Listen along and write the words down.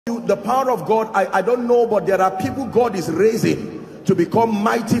The power of God, I don't know, but there are people God is raising to become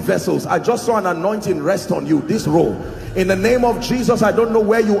mighty vessels. I just saw an anointing rest on you, this role. In the name of Jesus, I don't know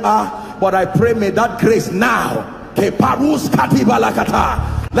where you are, but I pray may that grace now, let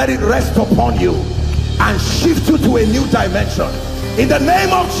it rest upon you and shift you to a new dimension. In the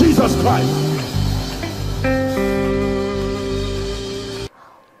name of Jesus Christ.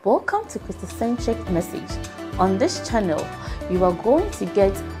 Welcome to Christocentric Message. On this channel, you are going to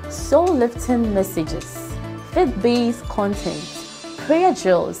get soul-lifting messages, faith-based content, prayer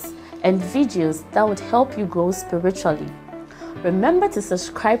drills, and videos that would help you grow spiritually. Remember to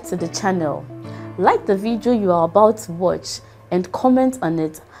subscribe to the channel, like the video you are about to watch, and comment on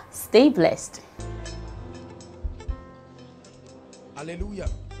it. Stay blessed. Hallelujah.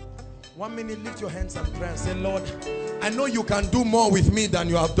 1 minute, lift your hands and pray and say, Lord, I know you can do more with me than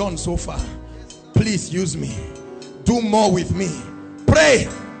you have done so far. Please use me. Do more with me. Pray.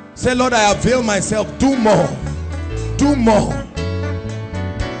 Say, Lord, I avail myself. Do more. Do more.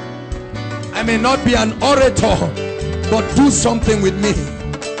 I may not be an orator, but do something with me.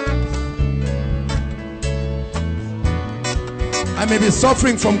 I may be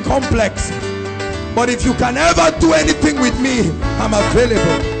suffering from complex, but if you can ever do anything with me, I'm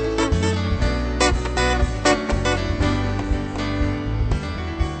available.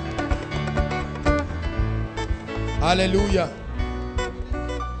 Hallelujah.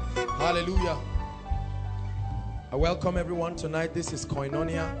 Hallelujah. I welcome everyone tonight. This is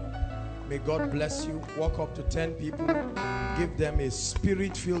Koinonia. May God bless you. Walk up to 10 people, give them a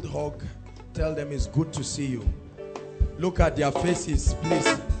spirit-filled hug, tell them it's good to see you. Look at their faces,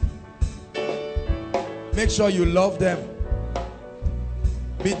 please. Make sure you love them.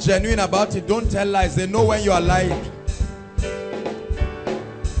 Be genuine about it. Don't tell lies. They know when you are lying.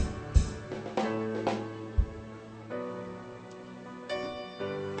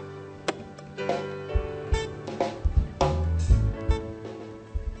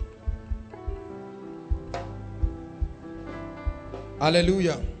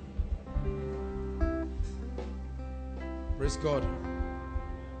 Hallelujah. Praise God.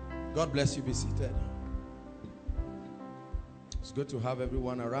 God bless you. Be seated. It's good to have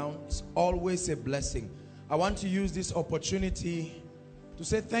everyone around. It's always a blessing. I want to use this opportunity to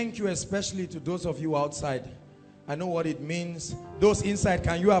say thank you, especially to those of you outside. I know what it means. Those inside,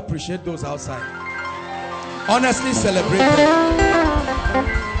 can you appreciate those outside? Honestly celebrate them.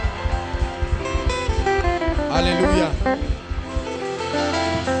 Hallelujah.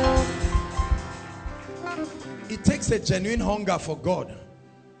 It takes a genuine hunger for God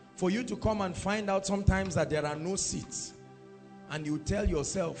for you to come and find out sometimes that there are no seats, and you tell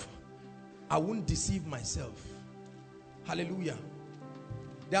yourself, I won't deceive myself. Hallelujah.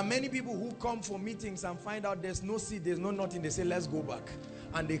 There are many people who come for meetings and find out there's no seat, there's no nothing. They say, let's go back,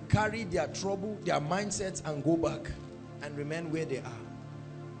 and they carry their trouble, their mindsets, and go back and remain where they are.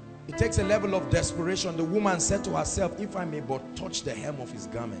 It takes a level of desperation. The woman said to herself, if I may but touch the hem of his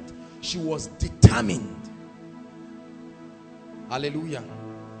garment. She was determined. Hallelujah.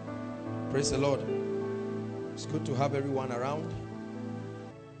 Praise the Lord. It's good to have everyone around.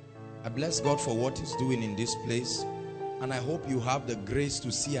 I bless God for what he's doing in this place, and I hope you have the grace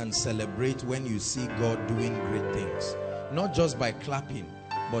to see and celebrate when you see God doing great things, not just by clapping,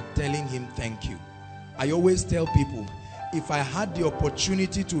 but telling him thank you. I always tell people, if I had the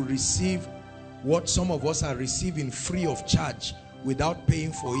opportunity to receive what some of us are receiving free of charge without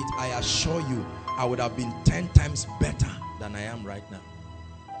paying for it, I assure you I would have been 10 times better than I am right now.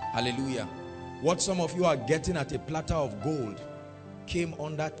 Hallelujah. What some of you are getting at a platter of gold came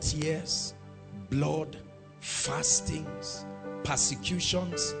under tears, blood, fastings,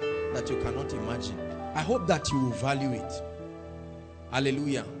 persecutions that you cannot imagine. I hope that you will value it.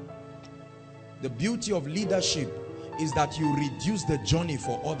 Hallelujah. The beauty of leadership is that you reduce the journey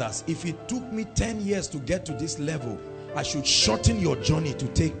for others. If it took me 10 years to get to this level, I should shorten your journey to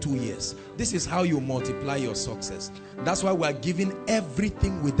take 2 years. This is how you multiply your success. That's why we are giving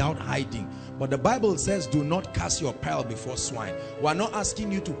everything without hiding. But the Bible says, do not cast your pearl before swine. We are not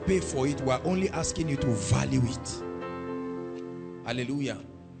asking you to pay for it. We are only asking you to value it. Hallelujah.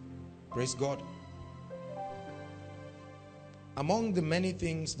 Praise God. Among the many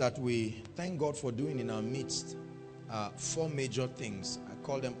things that we thank God for doing in our midst are 4 major things. I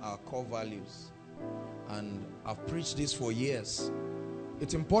call them our core values. And I've preached this for years.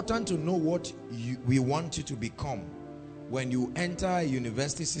 It's important to know what we want you to become. When you enter a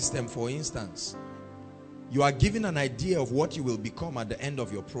university system, for instance, you are given an idea of what you will become at the end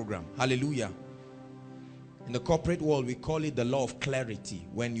of your program. Hallelujah. In the corporate world, we call it the law of clarity.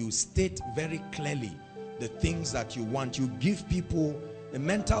 When you state very clearly the things that you want, you give people A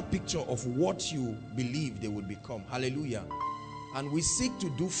mental picture of what you believe they would become. Hallelujah. And we seek to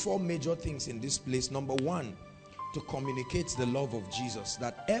do 4 major things in this place. Number 1, to communicate the love of Jesus.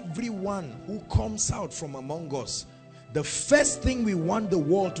 That everyone who comes out from among us, the first thing we want the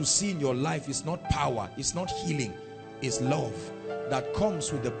world to see in your life is not power, it's not healing, it's love that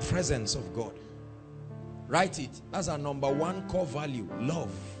comes with the presence of God. Write it. That's our number 1 core value.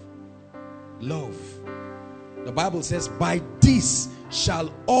 Love. Love. The Bible says, by this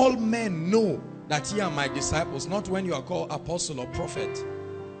shall all men know that ye are my disciples. Not when you are called apostle or prophet.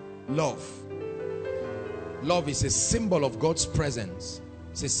 Love. Love is a symbol of God's presence.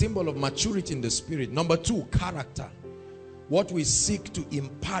 It's a symbol of maturity in the spirit. Number 2, character. What we seek to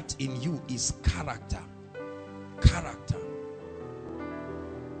impart in you is character. Character.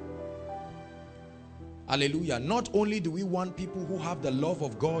 Hallelujah. Not only do we want people who have the love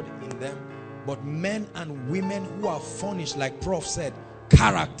of God in them, but men and women who are furnished, like Prof said,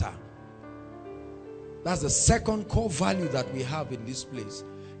 character. That's the second core value that we have in this place.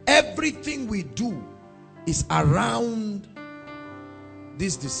 Everything we do is around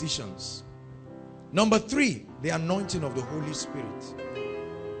these decisions. Number 3, the anointing of the Holy Spirit.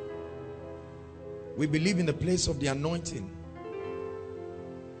 We believe in the place of the anointing.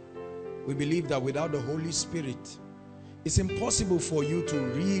 We believe that without the Holy Spirit, it's impossible for you to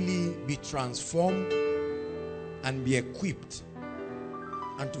really be transformed and be equipped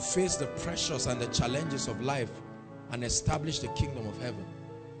and to face the pressures and the challenges of life and establish the kingdom of heaven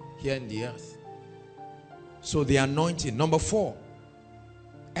here in the earth. So the anointing. Number 4,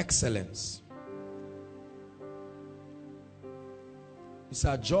 excellence. It's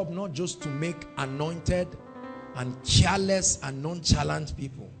our job not just to make anointed and careless and nonchalant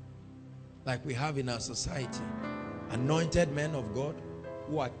people like we have in our society. Anointed men of God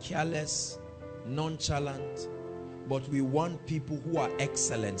who are careless, nonchalant, but we want people who are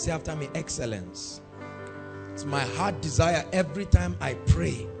excellent. Say after me, excellence. It's my heart desire every time I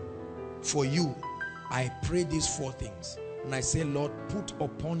pray for you. I pray these 4 things. And I say, Lord, put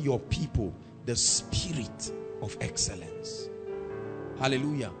upon your people the spirit of excellence.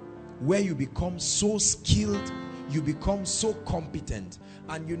 Hallelujah. Where you become so skilled, you become so competent,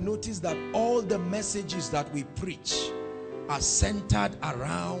 and you notice that all the messages that we preach are centered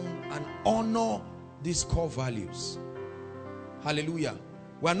around and honor these core values. Hallelujah.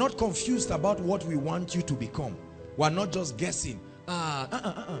 We are not confused about what we want you to become. We are not just guessing.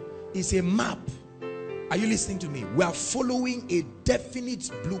 It's a map. Are you listening to me? We are following a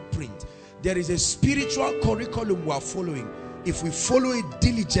definite blueprint. There is a spiritual curriculum we are following. If we follow it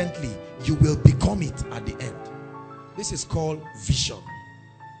diligently, you will become it at the end. This is called vision.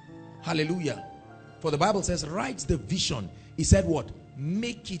 Hallelujah. For the Bible says, write the vision. He said what?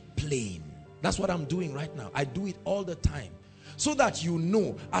 Make it plain. That's what I'm doing right now. I do it all the time. So that you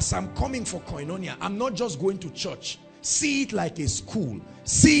know, as I'm coming for Koinonia, I'm not just going to church. See it like a school.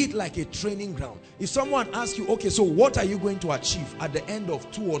 See it like a training ground. If someone asks you, okay, so what are you going to achieve at the end of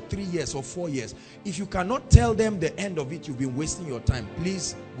 2 or 3 years or 4 years? If you cannot tell them the end of it, you've been wasting your time.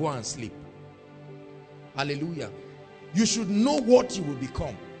 Please go and sleep. Hallelujah. You should know what you will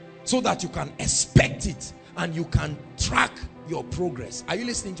become so that you can expect it and you can track your progress. Are you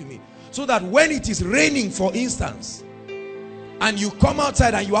listening to me? So that when it is raining, for instance, and you come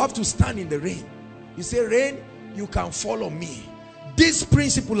outside and you have to stand in the rain, you say, rain, you can follow me. This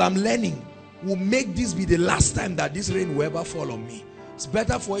principle I'm learning will make this be the last time that this rain will ever fall on me. It's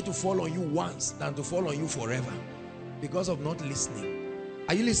better for it to fall on you once than to fall on you forever because of not listening.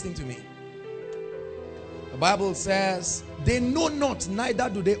 Are you listening to me? The Bible says, they know not, neither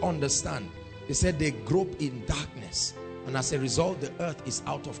do they understand. They said they grope in darkness, and as a result the earth is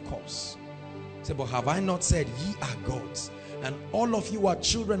out of course. Say, but have I not said ye are gods, and all of you are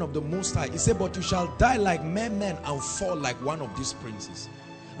children of the Most High? He said, but you shall die like men and fall like one of these princes.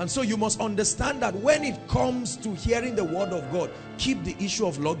 And so you must understand that when it comes to hearing the word of God, keep the issue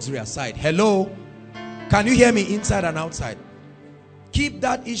of luxury aside. Hello? Can you hear me inside and outside? Keep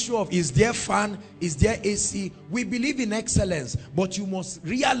that issue of, is there fan, is there AC? We believe in excellence, but you must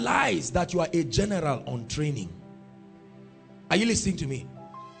realize that you are a general on training. Are you listening to me?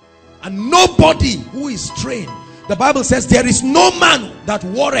 And nobody who is trained, the Bible says, there is no man that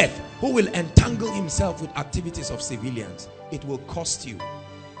warreth who will entangle himself with activities of civilians. It will cost you.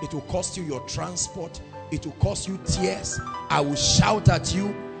 It will cost you your transport. It will cost you tears. I will shout at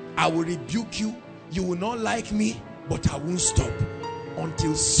you. I will rebuke you. You will not like me, but I won't stop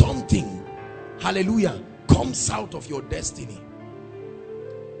until something, hallelujah, comes out of your destiny.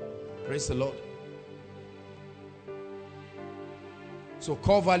 Praise the Lord. So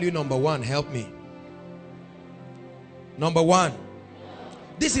core value number 1, help me. Number 1,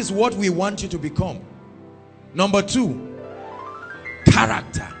 this is what we want you to become. Number 2,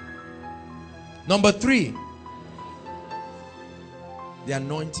 character. Number 3, the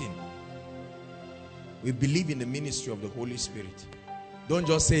anointing. We believe in the ministry of the Holy Spirit. Don't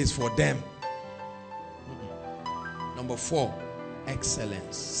just say it's for them. Number 4,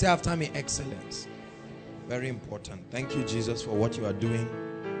 excellence. Say after me, excellence. Very important. Thank you, Jesus, for what you are doing.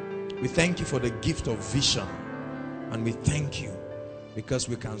 We thank you for the gift of vision. And we thank you because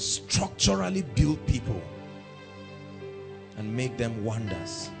we can structurally build people and make them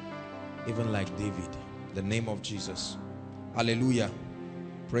wonders, even like David. In the name of Jesus. Hallelujah.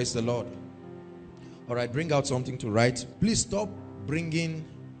 Praise the Lord. All right, bring out something to write. Please stop bringing.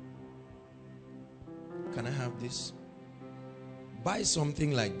 Can I have this? Buy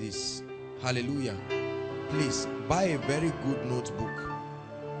something like this. Hallelujah. Please buy a very good notebook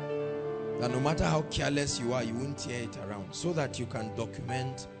that no matter how careless you are, you won't tear it around, so that you can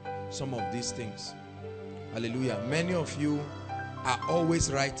document some of these things. Hallelujah. Many of you are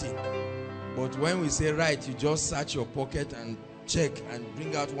always writing, but when we say write, you just search your pocket and check and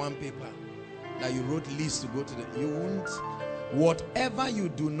bring out one paper that you wrote list to go to the, you won't, whatever you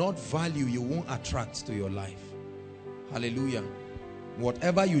do not value, you won't attract to your life. Hallelujah.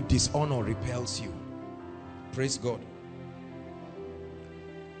 Whatever you dishonor repels you. Praise God.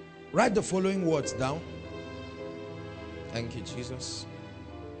 Write the following words down. Thank you, Jesus.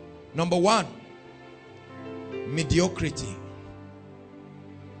 Number 1, mediocrity.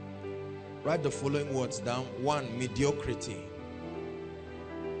 Write the following words down. 1, mediocrity.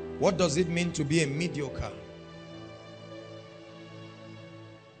 What does it mean to be a mediocre?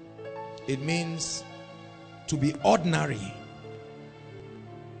 It means to be ordinary.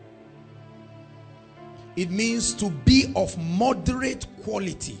 It means to be of moderate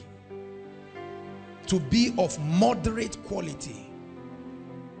quality. To be of moderate quality.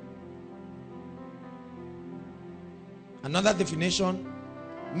 Another definition,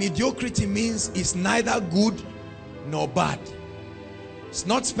 mediocrity means it's neither good nor bad. It's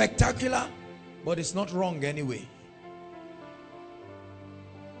not spectacular, but it's not wrong anyway.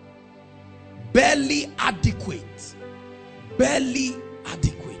 Barely adequate. Barely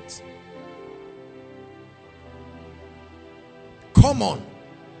adequate. Common.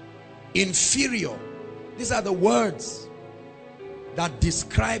 Inferior. These are the words that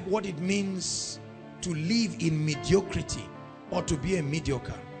describe what it means to live in mediocrity or to be a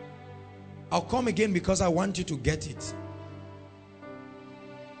mediocre. I'll come again because I want you to get it.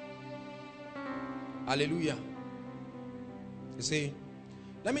 Hallelujah. You see,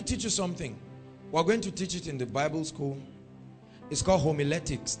 let me teach you something. We're going to teach it in the Bible school. It's called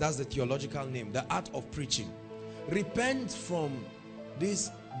homiletics. That's the theological name. The art of preaching. Repent from this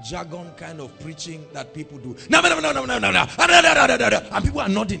jargon kind of preaching that people do. No. And people are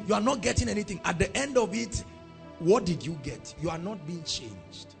nodding. You are not getting anything. At the end of it, what did you get? You are not being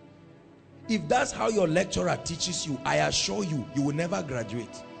changed. If that's how your lecturer teaches you, I assure you, you will never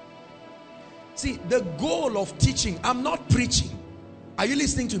graduate. See, the goal of teaching, I'm not preaching. Are you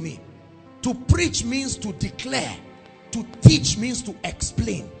listening to me? To preach means to declare. To teach means to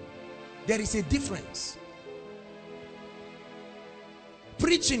explain. There is a difference.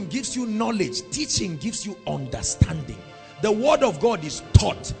 Preaching gives you knowledge. Teaching gives you understanding. The word of God is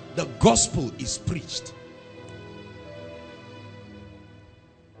taught. The gospel is preached.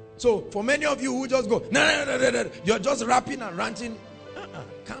 So for many of you who just go, no, you're just rapping and ranting.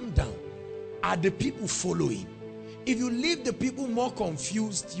 Calm down. Are the people following? If you leave the people more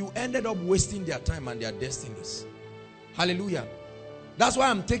confused, you ended up wasting their time and their destinies. Hallelujah. That's why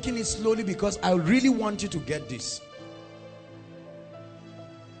I'm taking it slowly, because I really want you to get this.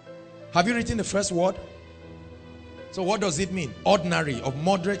 Have you written the first word? So what does it mean? Ordinary, of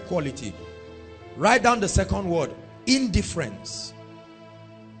moderate quality. Write down the second word. Indifference.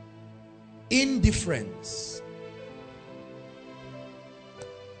 Indifference.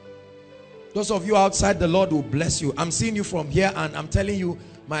 Those of you outside, the Lord will bless you. I'm seeing you from here, and I'm telling you,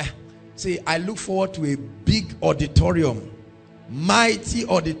 I look forward to a big auditorium, mighty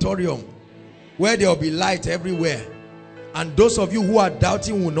auditorium, where there will be light everywhere. And those of you who are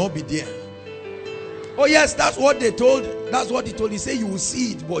doubting will not be there. Oh yes, that's what they told. That's what he told. He said you will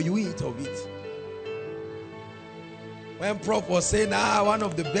see it, but you will eat of it. When Prof was saying, one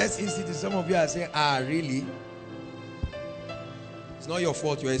of the best institutes, some of you are saying, really? It's not your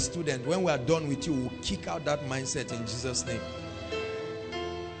fault. You're a student. When we are done with you, we'll kick out that mindset in Jesus' name.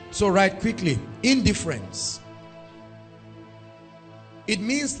 So write quickly. Indifference. It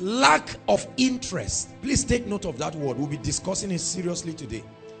means lack of interest. Please take note of that word. We'll be discussing it seriously today.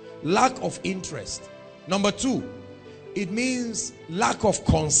 Lack of interest. Number 2, It means lack of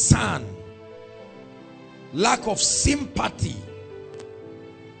concern, lack of sympathy,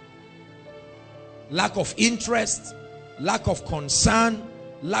 lack of interest, lack of concern,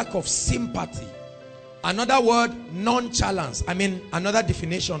 lack of sympathy. Another word, nonchalance. I mean, another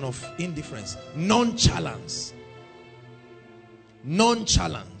definition of indifference. Nonchalance.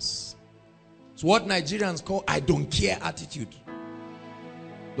 Nonchalance. It's what Nigerians call I don't care attitude.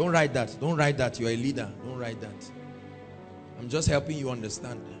 Don't write that. Don't write that. You're a leader. Don't write that. I'm just helping you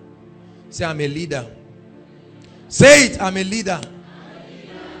understand. Say, I'm a leader. Say it, I'm a leader.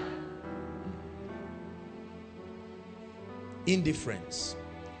 Indifference.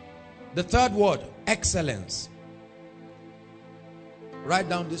 The third word, excellence. Write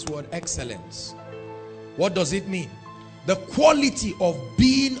down this word, excellence. What does it mean? The quality of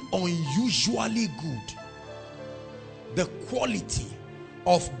being unusually good. The quality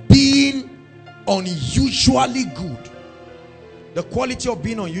of being unusually good. The quality of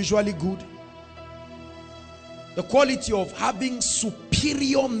being unusually good. The quality of having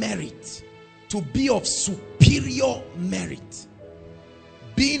superior merit. To be of superior merit.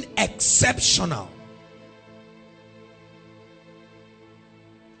 Being exceptional.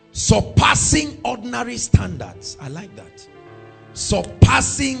 Surpassing ordinary standards. I like that.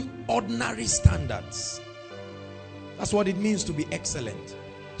 Surpassing ordinary standards. That's what it means to be excellent.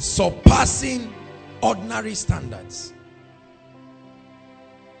 Surpassing ordinary standards.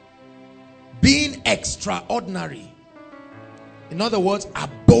 Being extraordinary. In other words,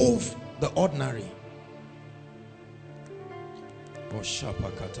 above the ordinary.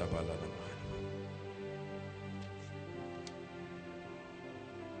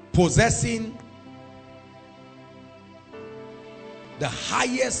 Possessing the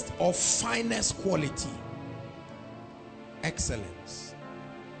highest or finest quality. Excellence.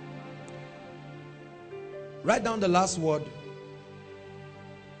 Write down the last word.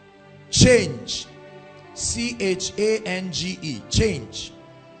 Change. C-H-A-N-G-E. Change.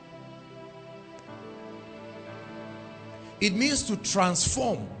 It means to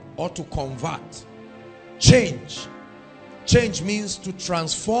transform or to convert. Change. Change means to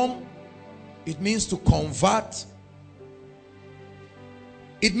transform. It means to convert.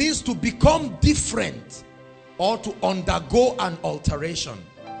 It means to become different or to undergo an alteration.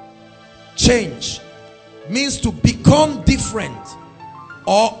 Change means to become different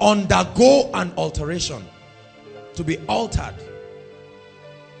or undergo an alteration. To be altered.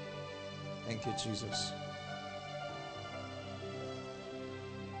 Thank you, Jesus.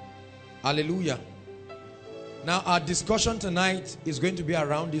 Hallelujah. Now our discussion tonight is going to be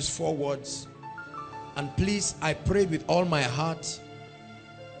around these four words. And please, I pray with all my heart,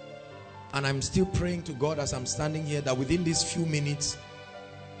 and I'm still praying to God as I'm standing here, that within these few minutes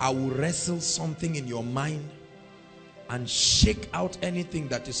I will wrestle something in your mind and shake out anything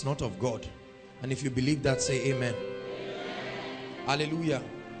that is not of God. And if you believe that, say amen. Hallelujah.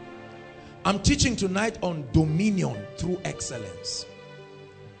 I'm teaching tonight on dominion through excellence.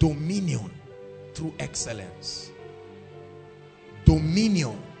 Dominion through excellence.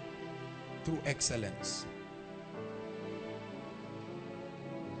 Dominion through excellence.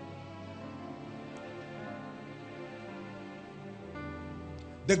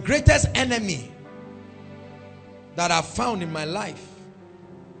 The greatest enemy that I've found in my life,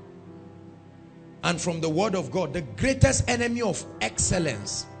 and from the word of God, the greatest enemy of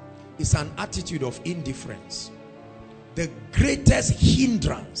excellence is an attitude of indifference. The greatest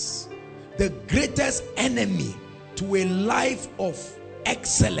hindrance, the greatest enemy to a life of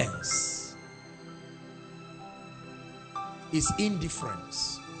excellence is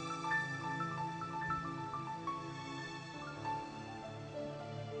indifference.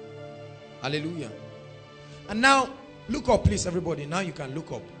 Hallelujah. And now look up, please, everybody. Now you can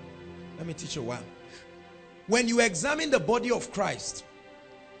look up. Let me teach you why. When you examine the body of Christ,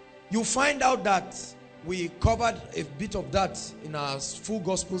 you find out that we covered a bit of that in our full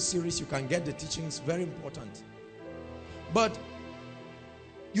gospel series. You can get the teachings, very important. But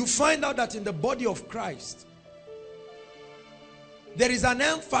you find out that in the body of Christ, there is an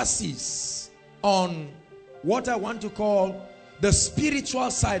emphasis on what I want to call the spiritual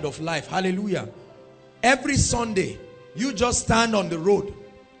side of life. Hallelujah. Every Sunday, you just stand on the road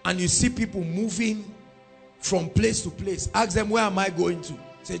and you see people moving from place to place. Ask them, where am I going to?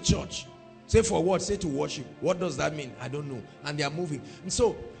 Say, church. Say, for what? Say, to worship. What does that mean? I don't know. And they are moving. And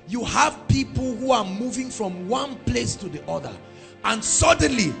so you have people who are moving from one place to the other. And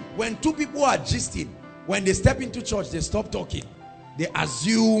suddenly, when two people are gisting, when they step into church, they stop talking. They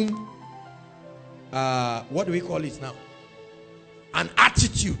assume, what do we call it now? An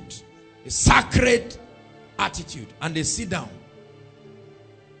attitude, a sacred attitude, and they sit down.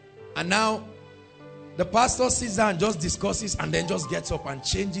 And now the pastor sits down and just discusses, and then just gets up and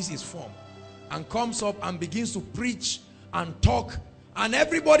changes his form and comes up and begins to preach and talk, and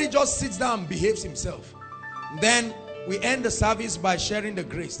everybody just sits down and behaves himself. Then we end the service by sharing the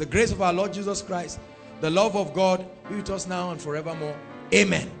grace of our Lord Jesus Christ, the love of God be with us now and forevermore.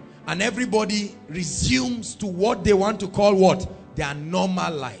 Amen. And everybody resumes to what they want to call what? Their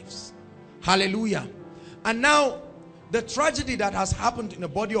normal lives. Hallelujah. And now the tragedy that has happened in the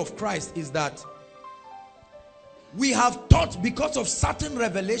body of Christ is that we have taught, because of certain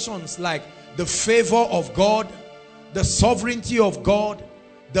revelations like the favor of God, the sovereignty of God,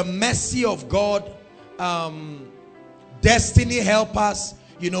 the mercy of God, destiny helpers,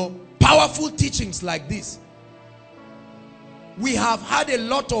 powerful teachings like this. We have had a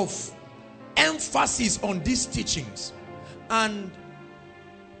lot of emphasis on these teachings, and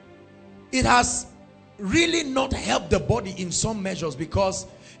it has really not helped the body in some measures, because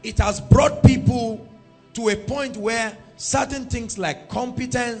it has brought people to a point where certain things like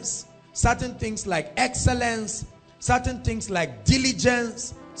competence, certain things like excellence, certain things like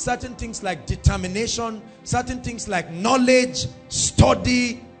diligence, certain things like determination, certain things like knowledge,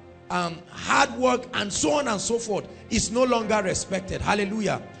 study, hard work, and so on and so forth is no longer respected.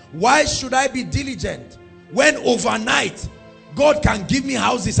 Hallelujah. Why should I be diligent when overnight God can give me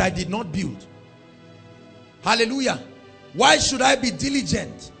houses I did not build? Hallelujah. Why should I be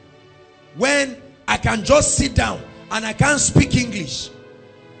diligent when I can just sit down and I can't speak English,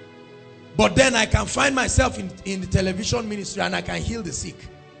 but then I can find myself in the television ministry and I can heal the sick?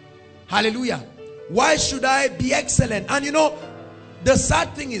 Hallelujah. Why should I be excellent? And the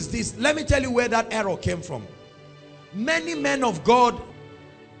sad thing is this. Let me tell you where that error came from. Many men of God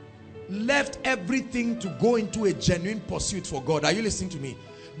left everything to go into a genuine pursuit for God. Are you listening to me?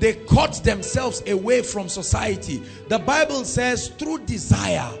 They cut themselves away from society. The Bible says through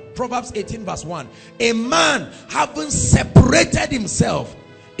desire, Proverbs 18 verse 1, a man having separated himself,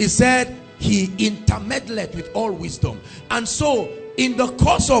 he said, he intermeddled with all wisdom. And so in the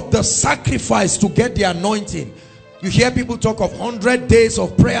course of the sacrifice to get the anointing, you hear people talk of 100 days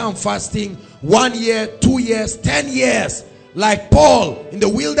of prayer and fasting, 1 year, 2 years, 10 years, like Paul in the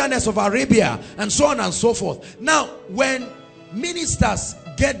wilderness of Arabia, and so on and so forth. Now, when ministers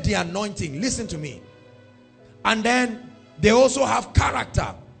get the anointing, listen to me, and then they also have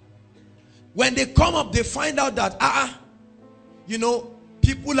character. When they come up, they find out that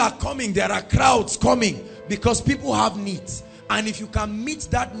people are coming, there are crowds coming, because people have needs. And if you can meet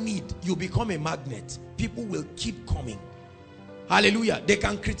that need, you become a magnet. People will keep coming. Hallelujah. They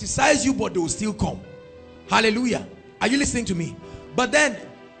can criticize you, but they will still come. Hallelujah. Are you listening to me? But then,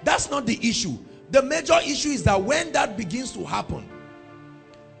 that's not the issue. The major issue is that when that begins to happen,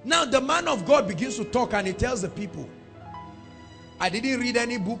 now the man of God begins to talk, and he tells the people, I didn't read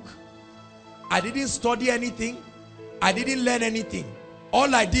any book, I didn't study anything, I didn't learn anything.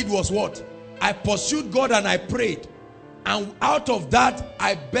 All I did was what? I pursued God and I prayed. And out of that,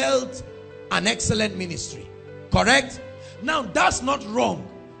 I built an excellent ministry. Correct? Now, that's not wrong,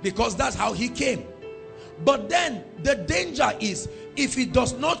 because that's how he came. But then, the danger is, if he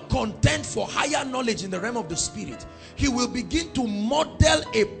does not contend for higher knowledge in the realm of the spirit, he will begin to model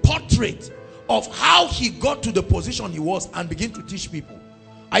a portrait of how he got to the position he was and begin to teach people.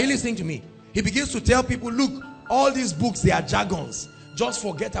 Are you listening to me? He begins to tell people, look, all these books, they are jargons. Just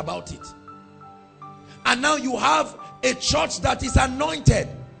forget about it. And now you have a church that is anointed,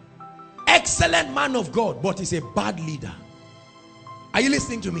 excellent man of God, but is a bad leader. Are you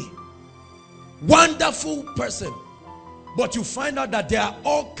listening to me? Wonderful person, but you find out that there are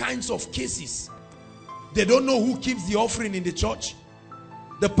all kinds of cases. They don't know who keeps the offering in the church.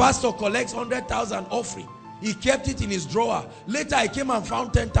 The pastor collects 100,000 offering. He kept it in his drawer. Later he came and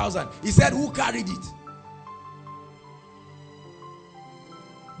found 10,000. He said, who carried it?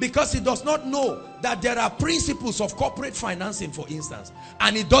 Because he does not know that there are principles of corporate financing, for instance,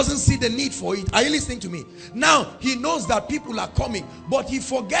 and he doesn't see the need for it. Are you listening to me? Now, he knows that people are coming, but he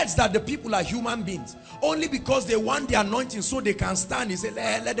forgets that the people are human beings. Only because they want the anointing so they can stand, he said,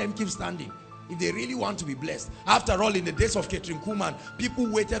 let them keep standing. If they really want to be blessed. After all, in the days of Catherine Kuhlman,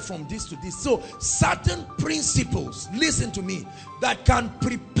 people waited from this to this. So, certain principles, listen to me, that can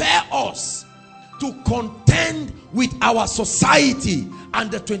prepare us to contend with our society and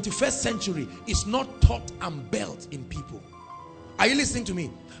the 21st century is not taught and built in people. Are you listening to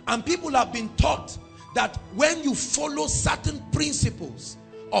me? And people have been taught that when you follow certain principles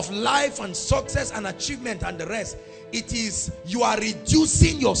of life and success and achievement and the rest, it is, you are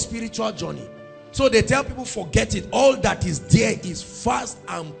reducing your spiritual journey. So they tell people, forget it. All that is there is fast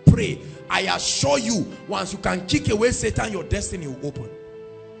and pray, I assure you, once you can kick away Satan, your destiny will open.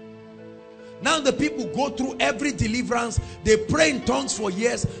 Now the people go through every deliverance, they pray in tongues for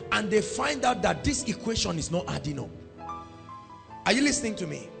years, and they find out that this equation is not adding up. Are you listening to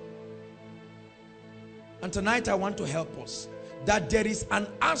me? And tonight I want to help us that there is an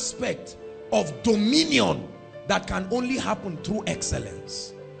aspect of dominion that can only happen through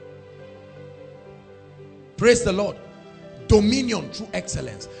excellence. Praise the Lord. Dominion through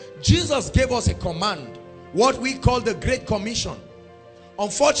excellence. Jesus gave us a command, what we call the Great Commission.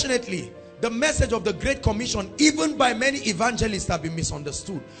 Unfortunately, the message of the Great Commission, even by many evangelists, have been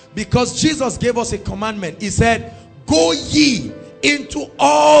misunderstood, because Jesus gave us a commandment. He said, go ye into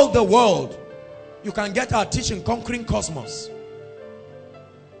all the world. You can get our teaching, Conquering Cosmos.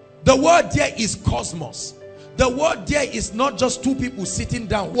 The word there is cosmos. The word there is not just two people sitting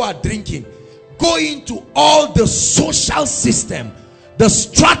down who are drinking. Go into all the social system, the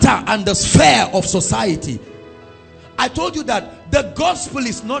strata and the sphere of society. I told you that the gospel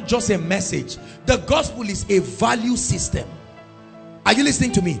is not just a message. The gospel is a value system. Are you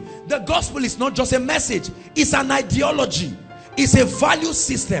listening to me? The gospel is not just a message. It's an ideology. It's a value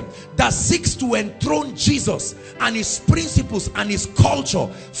system that seeks to enthrone Jesus and his principles and his culture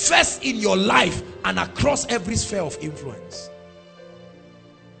first in your life and across every sphere of influence.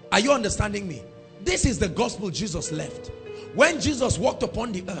 Are you understanding me? This is the gospel Jesus left. When Jesus walked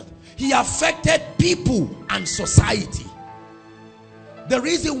upon the earth, he affected people and society. The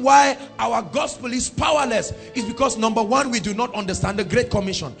reason why our gospel is powerless is because, number one, we do not understand the Great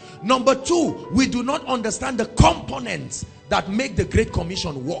Commission. Number two, we do not understand the components that make the Great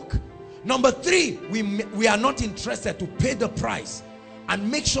Commission work. Number three, we are not interested to pay the price and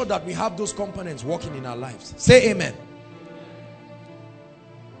make sure that we have those components working in our lives. Say amen.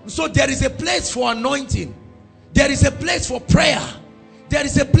 So there is a place for anointing. There is a place for prayer. There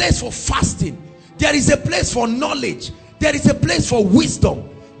is a place for fasting. There is a place for knowledge. There is a place for wisdom.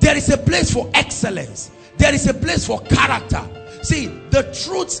 There is a place for excellence. There is a place for character. See, the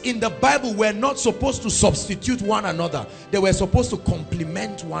truths in the Bible were not supposed to substitute one another. They were supposed to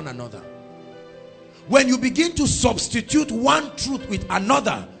complement one another. When you begin to substitute one truth with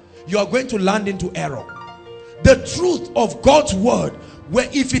another, you are going to land into error. The truth of God's word, where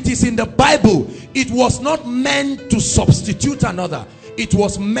if it is in the Bible, it was not meant to substitute another. It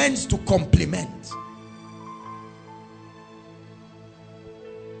was meant to complement.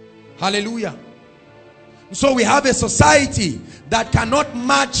 Hallelujah. So we have a society that cannot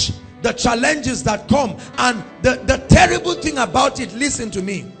match the challenges that come. And the terrible thing about it, listen to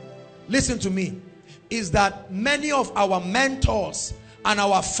me, is that many of our mentors and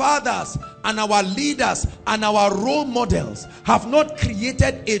our fathers and our leaders and our role models have not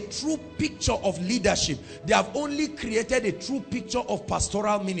created a true picture of leadership. They have only created a true picture of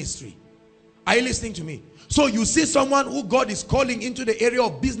pastoral ministry. Are you listening to me? So you see someone who God is calling into the area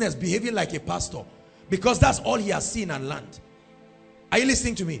of business behaving like a pastor, because that's all he has seen and learned. Are you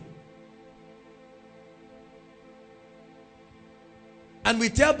listening to me? And we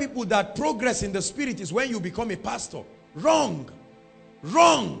tell people that progress in the spirit is when you become a pastor. Wrong.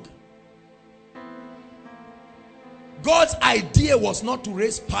 Wrong. God's idea was not to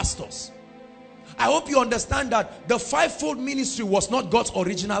raise pastors. I hope you understand that the fivefold ministry was not God's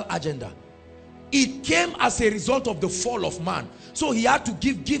original agenda. It came as a result of the fall of man. So he had to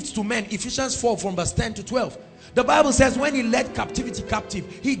give gifts to men. Ephesians 4 from verse 10 to 12. The Bible says when he led captivity captive,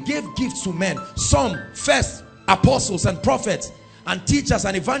 he gave gifts to men. Some first apostles and prophets and teachers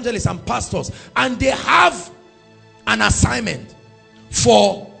and evangelists and pastors. And they have an assignment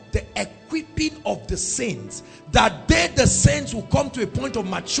for the equipping of the saints, that they, the saints, will come to a point of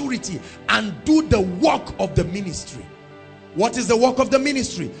maturity and do the work of the ministry. What is the work of the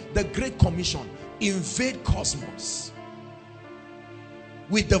ministry? The Great Commission. Invade cosmos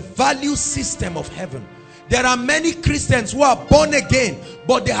with the value system of heaven. There are many Christians who are born again,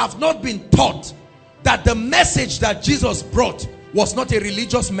 but they have not been taught that the message that Jesus brought was not a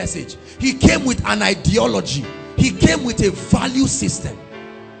religious message. He came with an ideology. He came with a value system.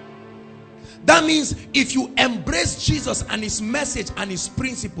 That means if you embrace Jesus and his message and his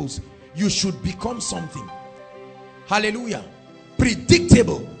principles, you should become something. Hallelujah.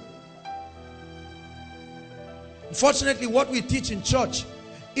 Predictable. Unfortunately, what we teach in church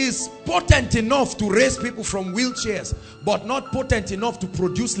is potent enough to raise people from wheelchairs, but not potent enough to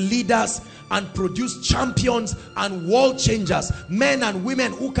produce leaders and produce champions and world changers, men and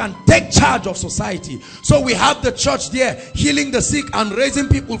women who can take charge of society. So we have the church there healing the sick and raising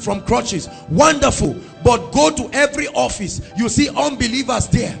people from crutches. Wonderful. But go to every office, you see unbelievers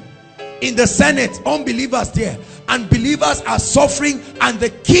there. In the Senate, unbelievers there, and believers are suffering, and the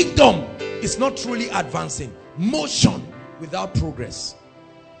kingdom is not truly advancing. Motion without progress.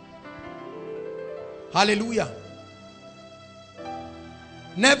 Hallelujah.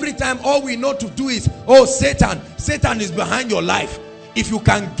 And every time all we know to do is, oh, Satan is behind your life. If you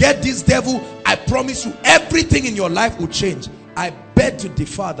can get this devil, I promise you everything in your life will change. I beg to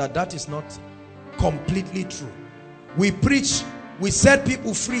differ that is not completely true. We preach, we set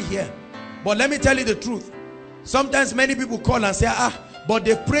people free here, but let me tell you the truth. Sometimes many people call and say, but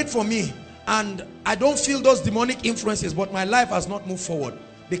they prayed for me and I don't feel those demonic influences, but my life has not moved forward.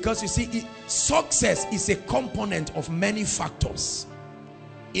 Because you see, success is a component of many factors.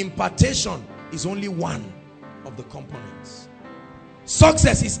 Impartation is only one of the components.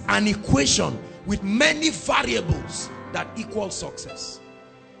 Success is an equation with many variables that equal success.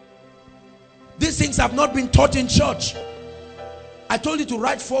 These things have not been taught in church. I told you to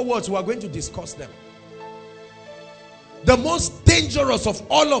write 4 words. We are going to discuss them. The most dangerous of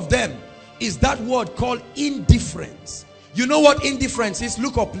all of them is that word called indifference. You know what indifference is?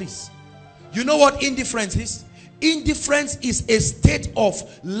 Look up, please. You know what indifference is? Indifference is a state of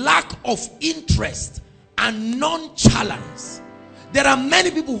lack of interest and nonchalance. There are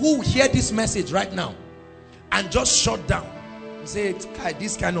many people who hear this message right now and just shut down. Say,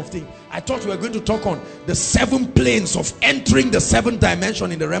 this kind of thing. I thought we were going to talk on the 7 planes of entering the 7th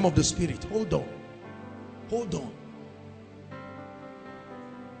dimension in the realm of the spirit. Hold on. Hold on.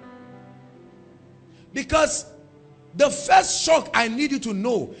 Because the first shock I need you to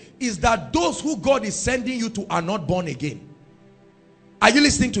know is that those who God is sending you to are not born again. Are you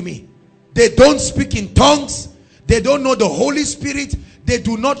listening to me? They don't speak in tongues. They don't know the Holy Spirit. They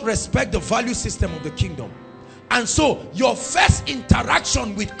do not respect the value system of the kingdom. And so your first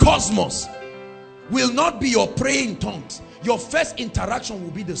interaction with cosmos will not be your praying tongues. Your first interaction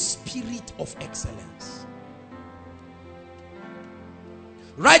will be the spirit of excellence.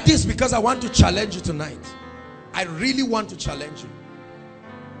 Write this because I want to challenge you tonight. I really want to challenge you.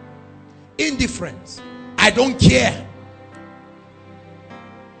 Indifference. I don't care.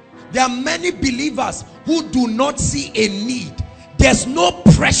 There are many believers who do not see a need. There's no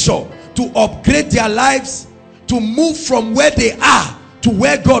pressure to upgrade their lives, to move from where they are to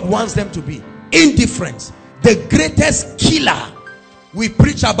where God wants them to be. Indifference. The greatest killer. We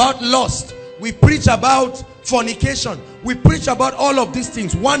preach about lust. We preach about fornication. We preach about all of these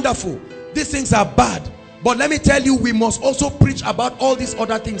things. Wonderful. These things are bad. But let me tell you, we must also preach about all these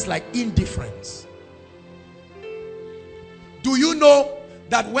other things like indifference. Do you know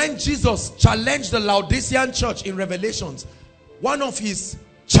that when Jesus challenged the Laodicean church in Revelations, one of his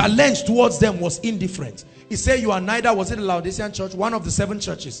challenge towards them was indifference? He said, you are neither, was it the Laodicean church? One of the 7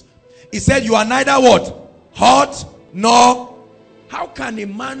 churches. He said, you are neither what? Hot nor. How can a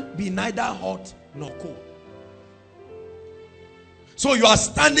man be neither hot nor cold? So you are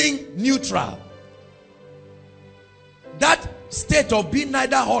standing neutral. That state of being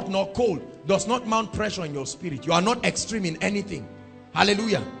neither hot nor cold does not mount pressure in your spirit. You are not extreme in anything.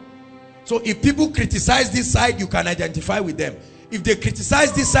 Hallelujah. So if people criticize this side, you can identify with them. If they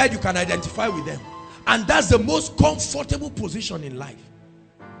criticize this side, you can identify with them. And that's the most comfortable position in life.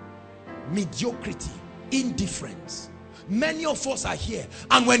 Mediocrity, indifference. Many of us are here,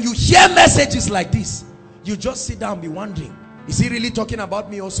 and when you hear messages like this, you just sit down and be wondering, is he really talking about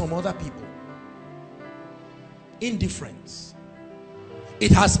me or some other people? Indifference.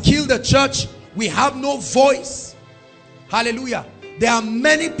 It has killed the church. We have no voice. Hallelujah. There are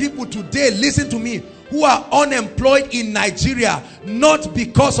many people today, listen to me, who are unemployed in Nigeria, not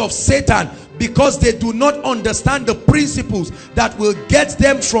because of Satan, because they do not understand the principles that will get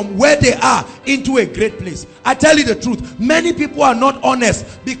them from where they are into a great place. I tell you the truth, many people are not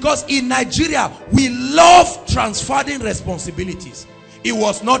honest because in Nigeria we love transferring responsibilities. It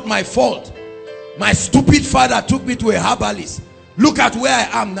was not my fault. My stupid father took me to a herbalist. Look at where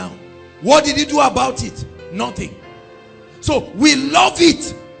I am now. What did he do about it? Nothing. So we love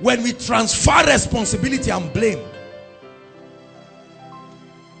it when we transfer responsibility and blame.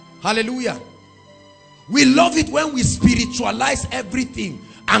 Hallelujah. We love it when we spiritualize everything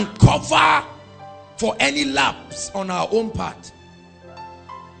and cover for any lapse on our own part.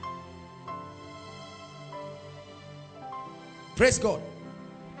 Praise God.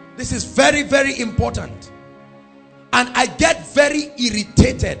 This is very, very important. And I get very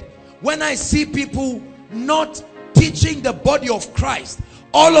irritated when I see people not teaching the body of Christ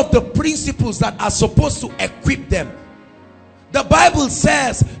all of the principles that are supposed to equip them. The Bible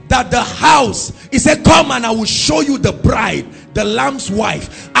says that the house, it said, come and I will show you the bride, the lamb's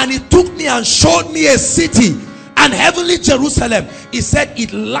wife. And he took me and showed me a city, And heavenly Jerusalem, he said,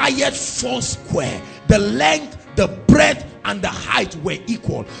 it lieth four square. The length, the breadth, and the height were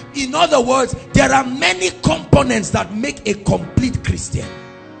equal. In other words, there are many components that make a complete Christian.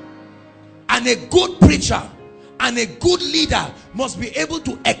 And a good preacher and a good leader must be able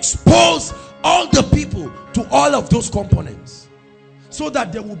to expose all the people to all of those components, so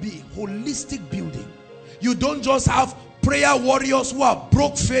that there will be holistic building. You don't just have prayer warriors who are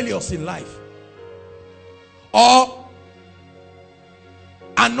broke failures in life, or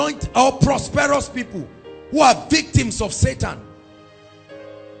prosperous people who are victims of Satan,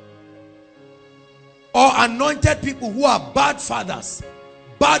 or anointed people who are bad fathers,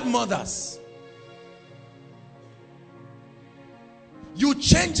 bad mothers. You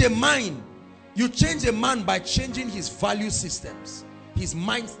change a mind, you change a man by changing his value systems, his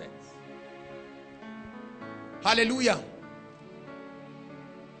mindsets. Hallelujah.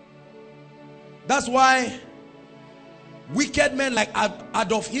 That's why wicked men like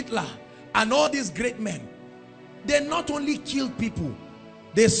Adolf Hitler and all these great men, they not only killed people,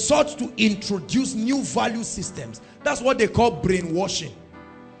 they sought to introduce new value systems. That's what they call brainwashing.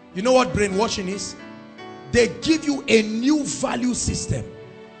 You know what brainwashing is? They give you a new value system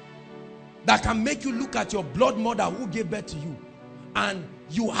that can make you look at your blood mother who gave birth to you, and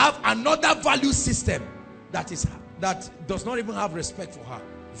you have another value system that does not even have respect for her.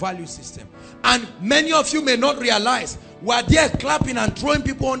 Value system. And many of you may not realize we are there clapping and throwing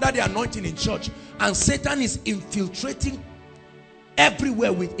people under the anointing in church, and Satan is infiltrating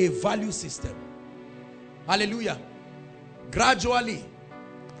everywhere with a value system. Hallelujah. Gradually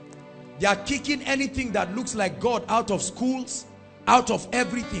they are kicking anything that looks like God out of schools, out of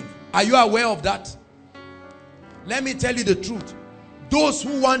everything. Are you aware of that? Let me tell you the truth. Those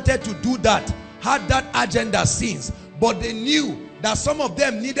who wanted to do that had that agenda since, but they knew that some of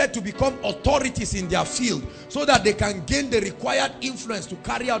them needed to become authorities in their field so that they can gain the required influence to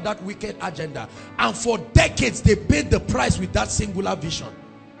carry out that wicked agenda. And for decades they paid the price with that singular vision.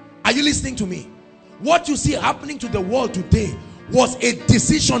 Are you listening to me? What you see happening to the world today was a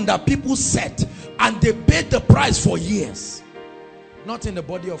decision that people set, and they paid the price for years. Not in the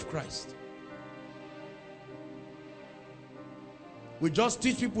body of Christ. We just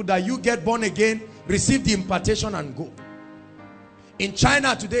teach people that you get born again, receive the impartation and go. In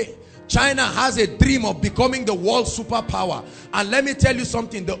China today, China has a dream of becoming the world superpower. And let me tell you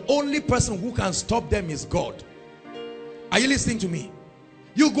something, the only person who can stop them is God. Are you listening to me?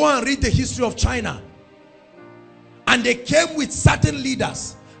 You go and read the history of China. And they came with certain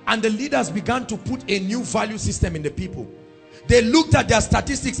leaders, and the leaders began to put a new value system in the people. They looked at their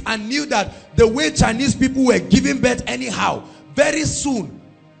statistics and knew that the way Chinese people were giving birth anyhow, very soon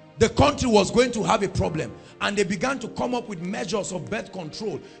the country was going to have a problem. And they began to come up with measures of birth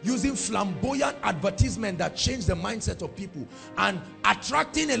control using flamboyant advertisement that changed the mindset of people and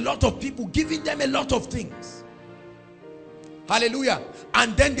attracting a lot of people, giving them a lot of things. Hallelujah.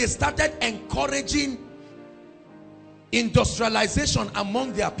 And then they started encouraging industrialization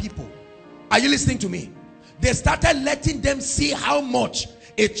among their people. Are you listening to me? They started letting them see how much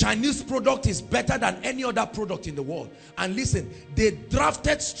a Chinese product is better than any other product in the world. And listen, they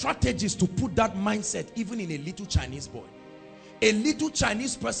drafted strategies to put that mindset even in a little Chinese boy. A little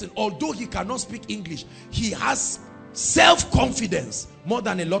Chinese person, although he cannot speak English, he has self-confidence more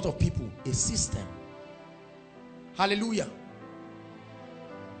than a lot of people. A system. Hallelujah.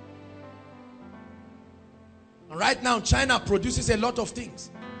 And right now, China produces a lot of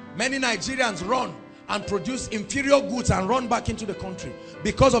things. Many Nigerians run and produce inferior goods and run back into the country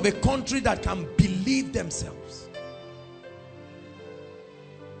because of a country that can believe themselves.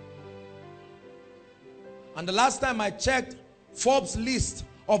 And the last time I checked Forbes' list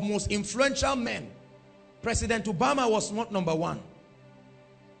of most influential men, President Obama was not number one.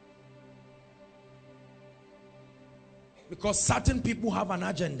 Because certain people have an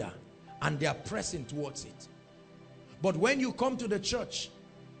agenda and they are pressing towards it. But when you come to the church,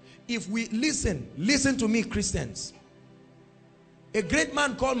 if we listen to me, Christians. A great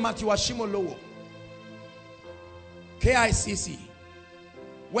man called Matthew Ashimolowo, KICC,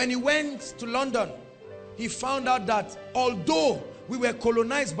 when he went to London, he found out that although we were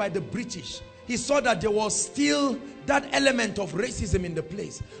colonized by the British, he saw that there was still that element of racism in the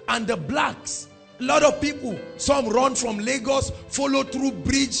place. And the blacks, a lot of people, some run from Lagos, follow through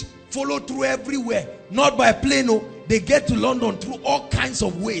bridge, follow through everywhere, not by plane, no. They get to London through all kinds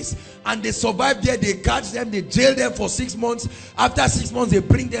of ways, and they survive there. They catch them, they jail them for 6 months. After 6 months, they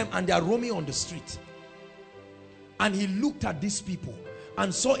bring them and they are roaming on the street. And he looked at these people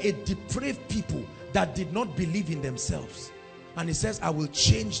and saw a depraved people that did not believe in themselves. And he says, I will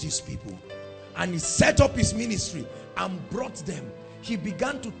change these people. and he set up his ministry and brought them. He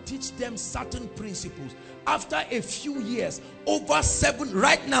began to teach them certain principles. After a few years,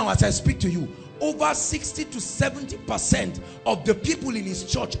 right now as I speak to you, over 60 to 70% of the people in his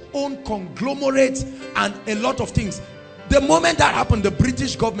church own conglomerates and a lot of things. The moment that happened, the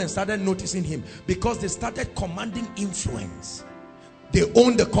British government started noticing him because they started commanding influence. They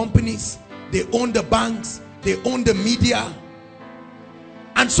own the companies, they own the banks, they own the media.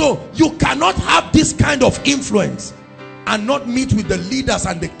 And so you cannot have this kind of influence and not meet with the leaders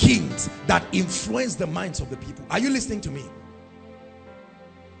and the kings that influence the minds of the people. Are you listening to me?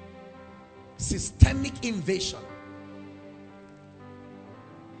 Systemic invasion.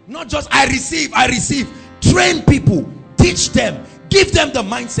 Not just I receive. Train people, teach them, give them the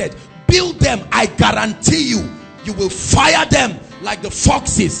mindset, build them. I guarantee you, you will fire them like the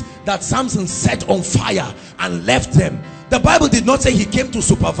foxes that Samson set on fire and left them. The Bible did not say he came to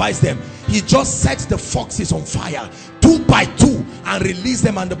supervise them. He just set the foxes on fire 2 by 2 and released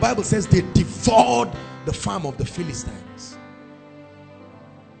them. And the Bible says they devoured the farm of the Philistines.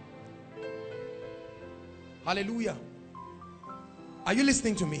 Hallelujah. Are you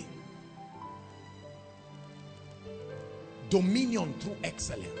listening to me? Dominion through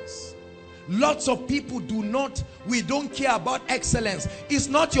excellence. Lots of people we don't care about excellence. It's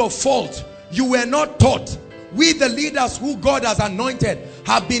not your fault. You were not taught. We, the leaders who God has anointed,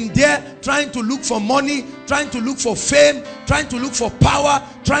 have been there trying to look for money, trying to look for fame, trying to look for power,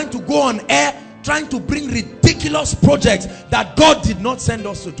 trying to go on air, trying to bring ridiculous projects that God did not send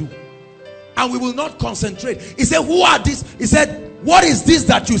us to do. And we will not concentrate. He said, who are these? He said, what is this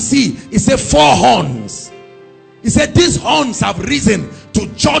that you see? He said, 4 horns. He said, these horns have risen to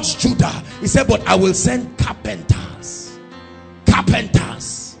judge Judah. He said, but I will send carpenters.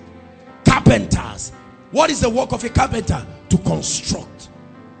 Carpenters. Carpenters. What is the work of a carpenter? To construct.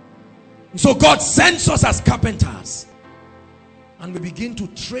 So God sends us as carpenters. And we begin to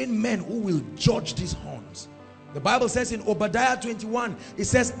train men who will judge these horns. The Bible says in Obadiah 21, it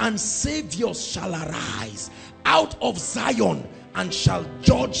says, and saviors shall arise out of Zion and shall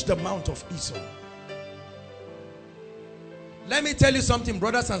judge the mount of Esau. Let me tell you something,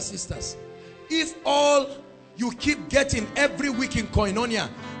 brothers and sisters. If all you keep getting every week in Koinonia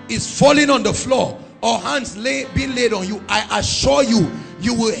is falling on the floor or hands being laid on you, I assure you,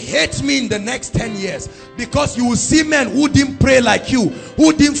 you will hate me in the next 10 years, because you will see men who didn't pray like you,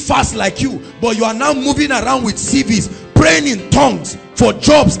 who didn't fast like you, but you are now moving around with CVs, praying in tongues for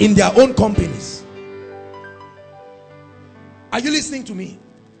jobs in their own companies. Are you listening to me?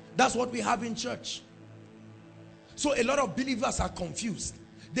 That's what we have in church. So a lot of believers are confused.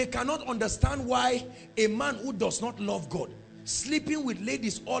 They cannot understand why a man who does not love God, sleeping with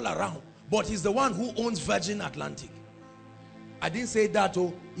ladies all around, but he's the one who owns Virgin Atlantic. I didn't say that,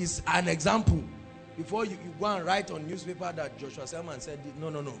 oh, it's an example. Before you go and write on newspaper that Joshua Selman said,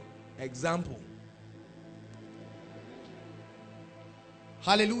 no. Example.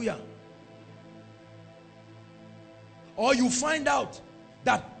 Hallelujah. Or you find out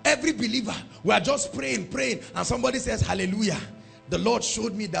that every believer, we are just praying, and somebody says, hallelujah. The Lord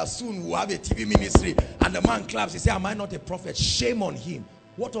showed me that soon we'll have a TV ministry. And the man claps. He says, am I not a prophet? Shame on him.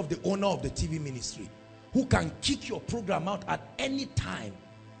 What of the owner of the TV ministry, who can kick your program out at any time?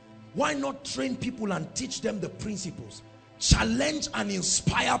 Why not train people and teach them the principles? Challenge and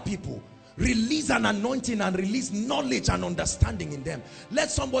inspire people. Release an anointing and release knowledge and understanding in them.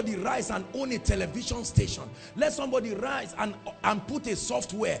 Let somebody rise and own a television station. Let somebody rise and put a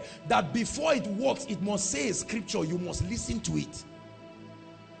software that before it works, it must say a scripture. You must listen to it.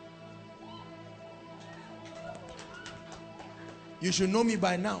 You should know me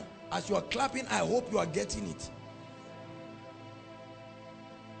by now. As you are clapping, I hope you are getting it.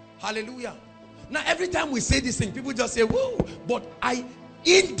 Hallelujah. Now, every time we say this thing, people just say, whoa, but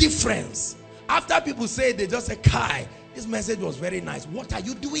indifference. After people say it, they just say, Kai, this message was very nice. What are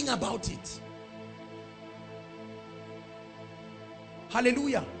you doing about it?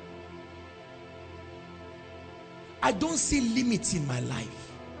 Hallelujah. I don't see limits in my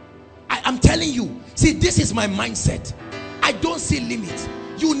life. I'm telling you, see, this is my mindset. I don't see limits.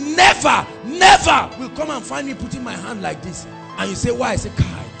 You never will come and find me putting my hand like this. And you say, why? I say,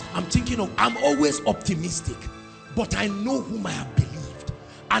 Kai, I'm always optimistic. But I know whom I have believed.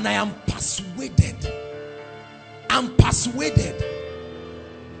 And I am persuaded. I'm persuaded.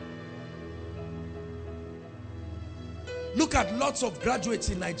 Look at lots of graduates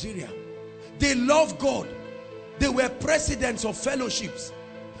in Nigeria. They love God. They were presidents of fellowships.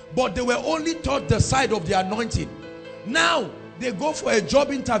 But they were only taught the side of the anointing. Now, they go for a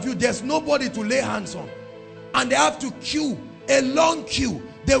job interview. There's nobody to lay hands on. And they have to queue, a long queue.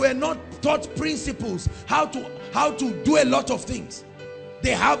 They were not taught principles, how to do a lot of things.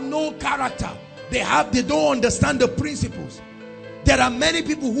 They have no character. They don't understand the principles. There are many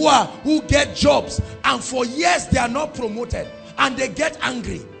people who get jobs and for years they are not promoted and they get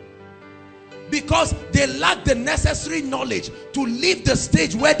angry because they lack the necessary knowledge to leave the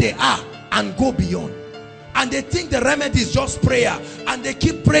stage where they are and go beyond. And they think the remedy is just prayer, and they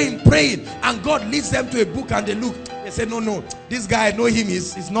keep praying, and God leads them to a book and they look, they say, no, this guy, I know him,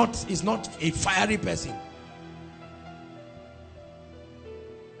 he's not a fiery person.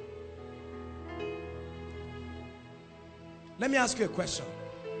 Let me ask you a question.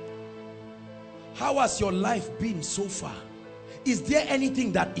 How has your life been so far? Is there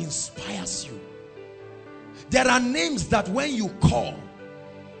anything that inspires you? There are names that when you call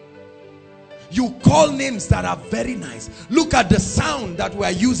names that are very nice. Look at the sound that we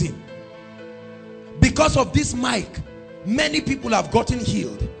are using. Because of this mic, many people have gotten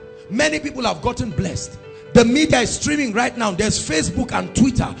healed. Many people have gotten blessed. The media is streaming right now. There's Facebook and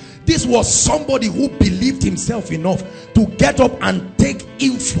Twitter. This was somebody who believed himself enough to get up and take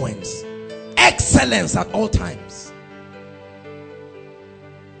influence. Excellence at all times.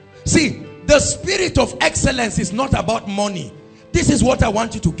 See, the spirit of excellence is not about money. This is what I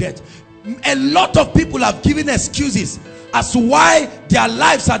want you to get. A lot of people have given excuses as to why their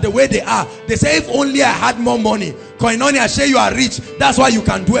lives are the way they are. They say, if only I had more money. Koinonia, I say you are rich. That's why you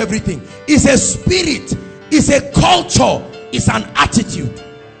can do everything. It's a spirit. It's a culture. It's an attitude.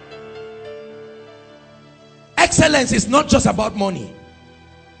 Excellence is not just about money.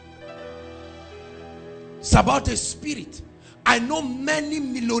 It's about a spirit. I know many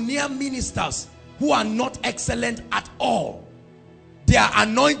millionaire ministers who are not excellent at all. They are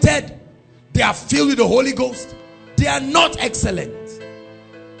anointed. They are filled with the Holy Ghost. They are not excellent.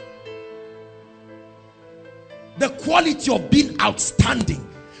 The quality of being outstanding,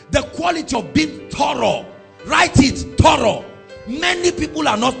 the quality of being thorough. Write it, thorough. Many people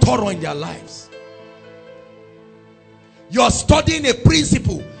are not thorough in their lives. You are studying a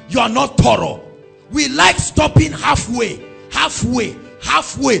principle, you are not thorough. We like stopping halfway.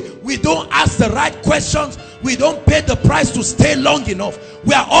 We don't ask the right questions. We don't pay the price to stay long enough.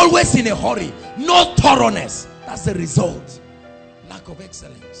 We are always in a hurry. No thoroughness. That's the result. Lack of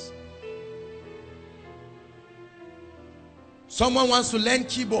excellence. Someone wants to learn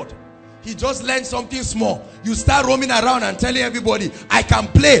keyboard. He just learned something small. You start roaming around and telling everybody, I can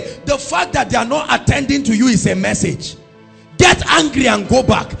play. The fact that they are not attending to you is a message. Get angry and go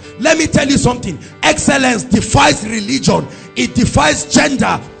back. Let me tell you something. Excellence defies religion. It defies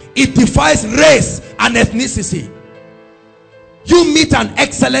gender. It defies race and ethnicity. You meet an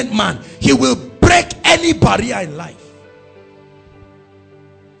excellent man, he will break any barrier in life.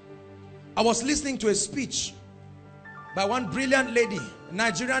 I was listening to a speech by one brilliant lady, a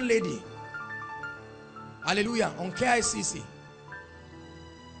Nigerian lady. Hallelujah. On KICC.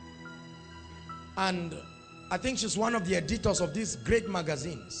 And I think she's one of the editors of these great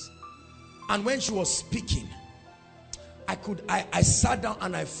magazines. And when she was speaking, I sat down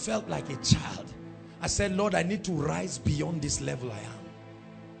and I felt like a child. I said, Lord, I need to rise beyond this level I am.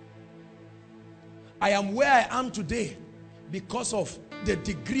 I am where I am today because of the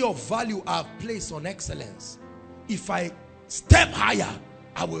degree of value I've placed on excellence. If I step higher,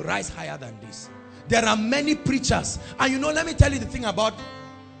 I will rise higher than this. There are many preachers. And you know, let me tell you the thing about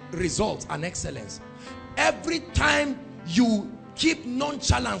results and excellence. Every time you keep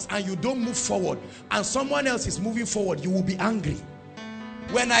nonchalance and you don't move forward and someone else is moving forward, you will be angry.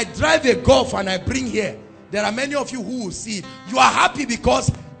 When I drive a Golf and I bring here, there are many of you who will see it. You are happy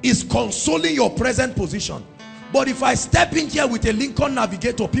because it's consoling your present position. But if I step in here with a Lincoln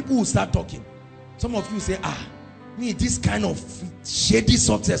Navigator, people will start talking. Some of you say, me, this kind of shady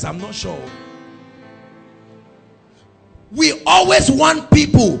success, I'm not sure. We always want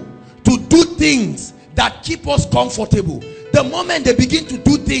people to do things that keep us comfortable. The moment they begin to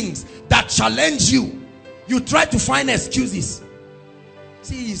do things that challenge you, you try to find excuses.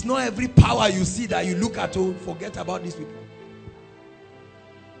 See, it's not every power you see that you look at, oh, forget about these people.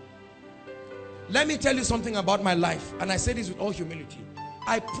 Let me tell you something about my life, and I say this with all humility.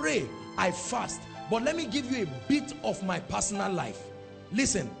 I pray, I fast, but let me give you a bit of my personal life.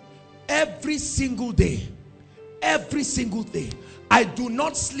 Listen, every single day, I do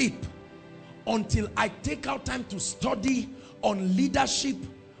not sleep until I take out time to study on leadership,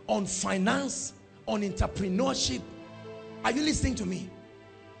 on finance, on entrepreneurship. Are you listening to me?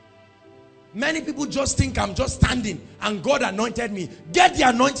 Many people just think I'm just standing and God anointed me. Get the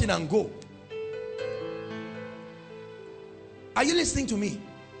anointing and go. Are you listening to me?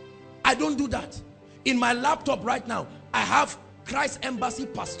 I don't do that. In my laptop right now, I have Christ Embassy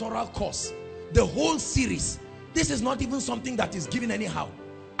Pastoral Course, the whole series. This is not even something that is given anyhow.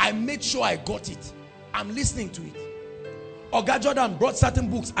 I made sure I got it. I'm listening to it. Oga Jordan brought certain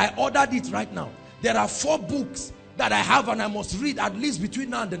books. I ordered it right now. There are 4 books that I have and I must read at least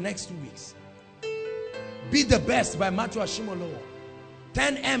between now and the next 2 weeks. Be the Best by Matthew Ashimolowo.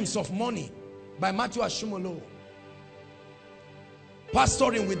 10 M's of Money by Matthew Ashimolowo.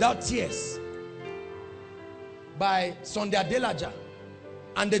 Pastoring Without Tears by Sunday Adelaja.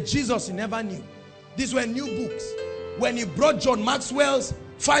 And the Jesus He Never Knew. These were new books. When he brought John Maxwell's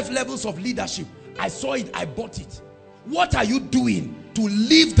 5 Levels of Leadership, I saw it, I bought it. What are you doing to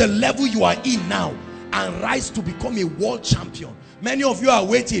leave the level you are in now and rise to become a world champion? Many of you are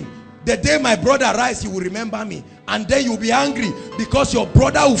waiting. The day my brother rise, he will remember me. And then you'll be angry because your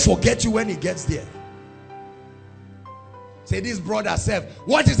brother will forget you when he gets there. Say, this brother self,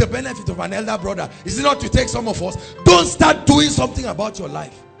 what is the benefit of an elder brother? Is it not to take some of us? Don't start doing something about your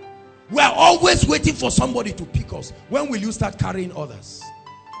life. We are always waiting for somebody to pick us. When will you start carrying others?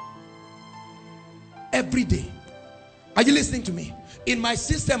 Every day. Are you listening to me? In my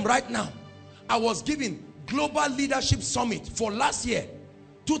system right now, I was given Global Leadership Summit for last year,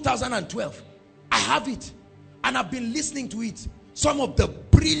 2012. I have it and I've been listening to it. Some of the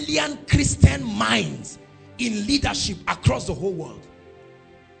brilliant Christian minds in leadership across the whole world.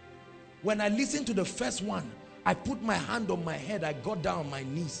 When I listened to the first one, I put my hand on my head. I got down on my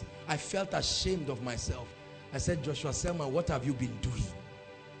knees. I felt ashamed of myself. I said, Joshua Selman, what have you been doing?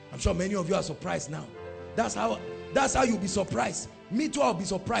 I'm sure many of you are surprised now. That's how you'll be surprised. Me too, I'll be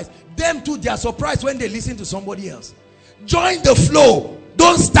surprised. Them too, they are surprised when they listen to somebody else. Join the flow.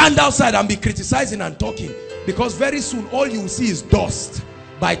 Don't stand outside and be criticizing and talking, because very soon all you will see is dust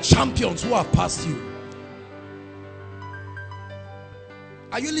by champions who have passed you.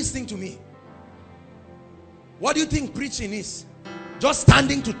 Are you listening to me? What do you think preaching is? Just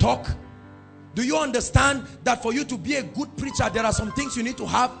standing to talk? Do you understand that for you to be a good preacher, there are some things you need to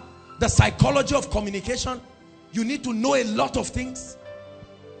have? The psychology of communication. You need to know a lot of things.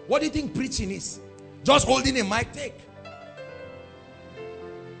 What do you think preaching is? Just holding a mic, take.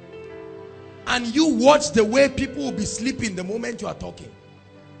 And you watch the way people will be sleeping the moment you are talking.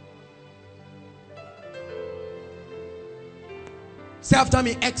 Say after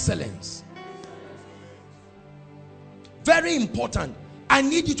me, excellence. Very important. I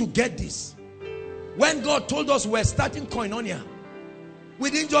need you to get this. When God told us we're starting Koinonia, we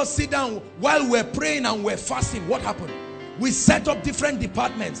didn't just sit down while we're praying and we're fasting. What happened? We set up different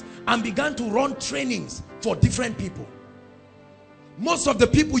departments and began to run trainings for different people. Most of the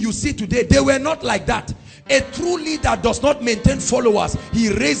people you see today, they were not like that. A true leader does not maintain followers. He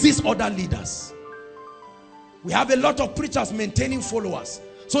raises other leaders. We have a lot of preachers maintaining followers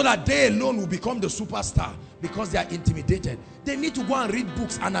so that they alone will become the superstar because they are intimidated. They need to go and read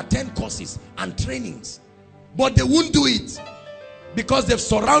books and attend courses and trainings. But they won't do it because they've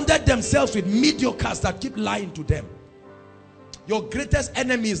surrounded themselves with mediocres that keep lying to them. Your greatest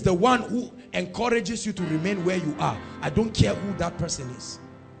enemy is the one who encourages you to remain where you are. I don't care who that person is.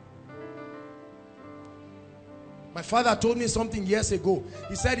 My father told me something years ago.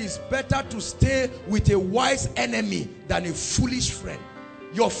 He said it's better to stay with a wise enemy than a foolish friend.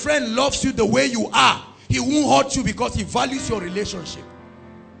 Your friend loves you the way you are. He won't hurt you because he values your relationship.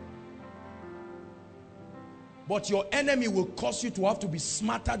 But your enemy will cause you to have to be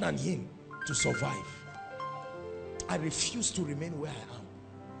smarter than him to survive. I refuse to remain where I am.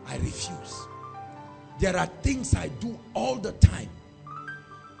 I refuse. There are things I do all the time.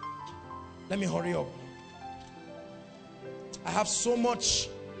 Let me hurry up. I have so much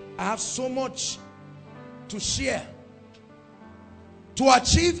to share. To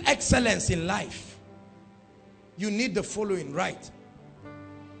achieve excellence in life, you need the following, right?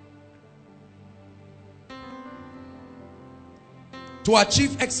 To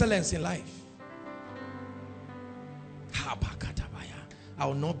achieve excellence in life, I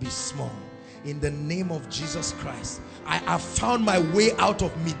will not be small. In the name of Jesus Christ, I have found my way out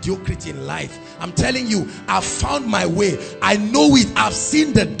of mediocrity in life. I'm telling you, I've found my way. I know it. I've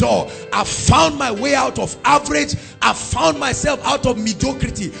seen the door. I've found my way out of average. I've found myself out of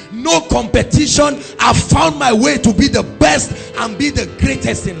mediocrity. No competition. I've found my way to be the best and be the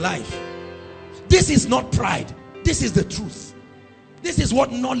greatest in life. This is not pride. This is the truth. This is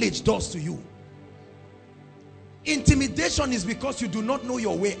what knowledge does to you. Intimidation is because you do not know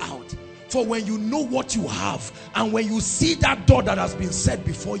your way out. For when you know what you have and when you see that door that has been set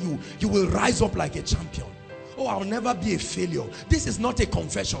before you, you will rise up like a champion. Oh, I'll never be a failure. This is not a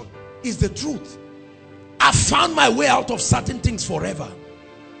confession. It's the truth. I found my way out of certain things forever.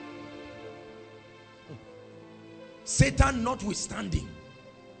 Satan notwithstanding,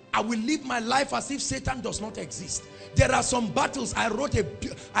 I will live my life as if Satan does not exist. There are some battles. I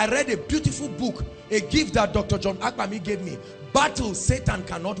read a beautiful book, a gift that Dr. John Akpami gave me. Battles Satan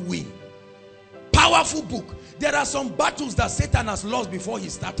cannot win. Powerful book. There are some battles that Satan has lost before he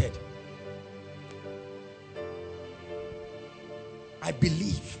started. I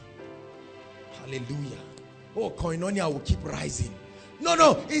believe. Hallelujah. Oh, koinonia will keep rising.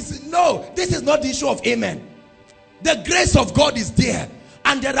 No, this is not the issue of amen. The grace of God is there.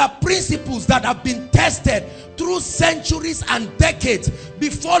 And there are principles that have been tested through centuries and decades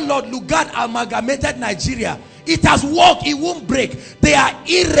before Lord Lugard amalgamated Nigeria. It has worked, it won't break. They are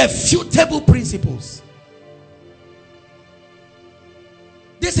irrefutable principles.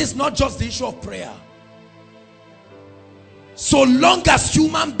 This is not just the issue of prayer. So long as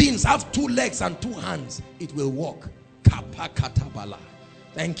human beings have 2 legs and 2 hands, it will work.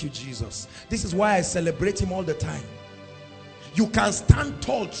 Thank you, Jesus. This is why I celebrate him all the time. You can stand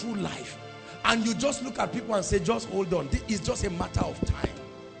tall through life, and you just look at people and say, just hold on. It's just a matter of time.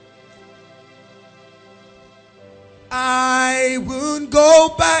 I won't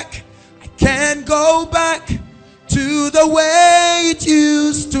go back. I can't go back to the way it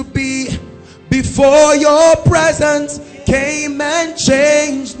used to be before your presence came and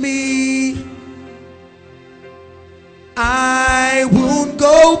changed me. I won't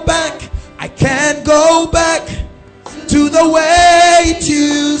go back. I can't go back to the way it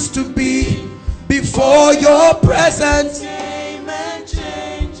used to be before your presence came and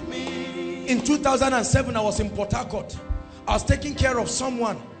changed me. In 2007, I was in Port Harcourt. I was taking care of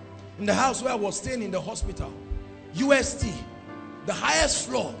someone in the house where I was staying in the hospital. UST, the highest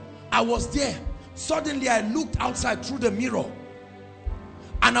floor. I was there. Suddenly I looked outside through the mirror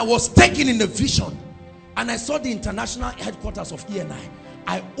and I was taken in the vision, and I saw the international headquarters of ENI.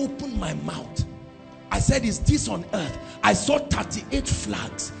 I opened my mouth. I said, is this on earth? I saw 38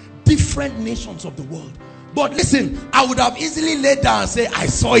 flags, different nations of the world. But listen, I would have easily laid down and said, I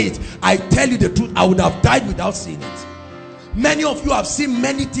saw it. I tell you the truth, I would have died without seeing it. Many of you have seen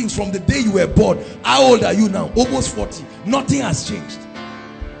many things from the day you were born. How old are you now? Almost 40. Nothing has changed.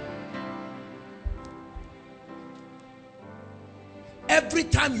 Every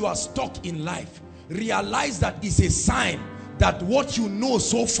time you are stuck in life, realize that it's a sign that what you know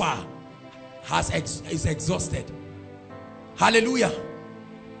so far is exhausted. Hallelujah.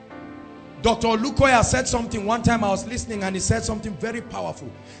 Dr. Olukoya said something one time. I was listening and he said something very powerful.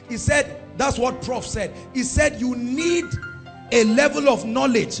 He said, that's what Prof said. He said you need a level of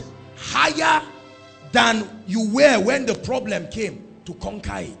knowledge higher than you were when the problem came to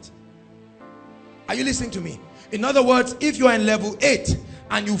conquer it. Are you listening to me? In other words, if you are in level 8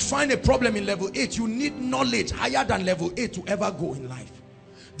 and you find a problem in level 8, you need knowledge higher than level 8 to ever go in life.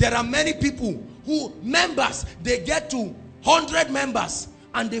 There are many people who, members, they get to 100 members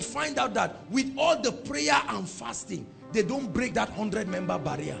and they find out that with all the prayer and fasting, they don't break that 100-member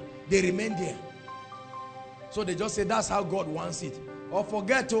barrier. They remain there. So they just say, that's how God wants it. Or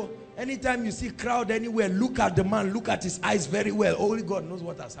forget to, anytime you see crowd anywhere, look at the man, look at his eyes very well. Only God knows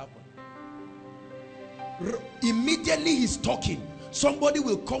what has happened. Immediately he's talking, somebody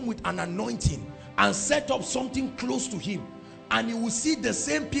will come with an anointing and set up something close to him, and you will see the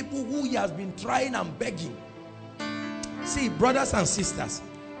same people who he has been trying and begging. See, brothers and sisters,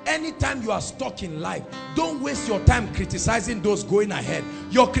 anytime you are stuck in life, don't waste your time criticizing those going ahead.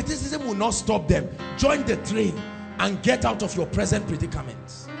 Your criticism will not stop them. Join the train and get out of your present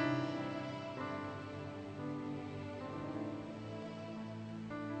predicaments.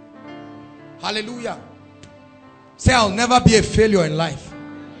 Hallelujah. Say, I'll never be a failure in life.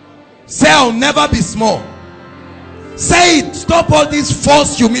 Say, I'll never be small. Say it. Stop all this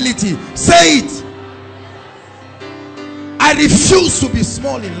false humility. Say it. I refuse to be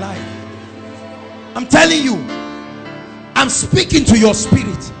small in life. I'm telling you. I'm speaking to your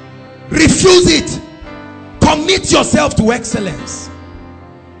spirit. Refuse it. Commit yourself to excellence.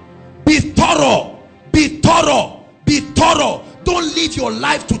 Be thorough. Be thorough. Be thorough. Don't leave your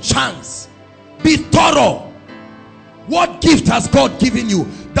life to chance. Be thorough. What gift has God given you?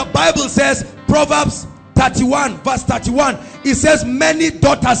 The Bible says, Proverbs 31 verse 31, it says, many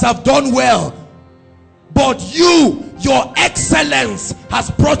daughters have done well, but you, your excellence has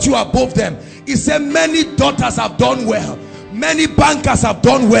brought you above them. It said many daughters have done well, many bankers have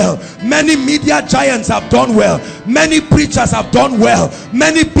done well, many media giants have done well, many preachers have done well,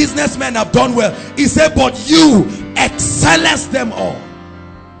 many businessmen have done well. He said, but you excellence them all.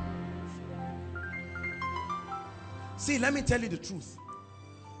 See, let me tell you the truth.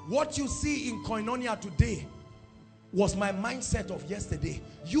 What you see in Koinonia today was my mindset of yesterday.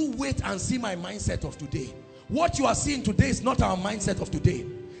 You wait and see my mindset of today. What you are seeing today is not our mindset of today.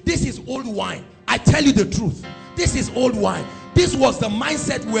 This is old wine. I tell you the truth. This is old wine. This was the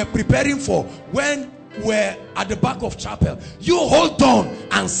mindset we were preparing for when we're at the back of chapel. You hold on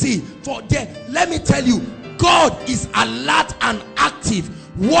and see. For there, let me tell you, God is alert and active,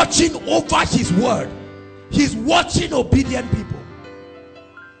 watching over his word. He's watching obedient people.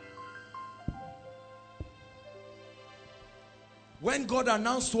 When God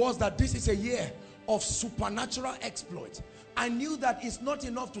announced to us that this is a year of supernatural exploits, I knew that it's not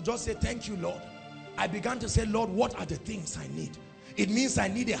enough to just say thank you, Lord. I began to say, Lord, what are the things I need? It means I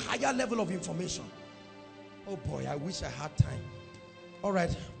need a higher level of information. Oh boy, I wish I had time. All right,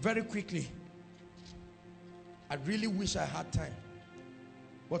 very quickly. I really wish I had time.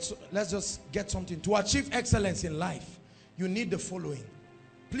 But so, let's just get something. To achieve excellence in life, you need the following.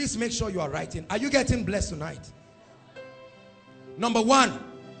 Please make sure you are writing. Are you getting blessed tonight? Number one,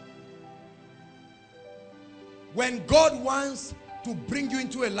 when God wants to bring you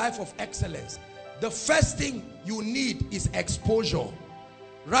into a life of excellence, the first thing you need is exposure.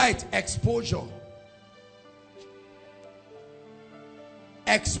 Right? Exposure.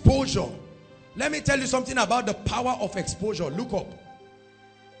 Exposure. Let me tell you something about the power of exposure. Look up.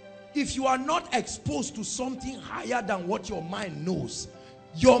 If you are not exposed to something higher than what your mind knows,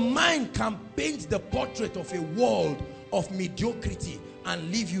 your mind can paint the portrait of a world of mediocrity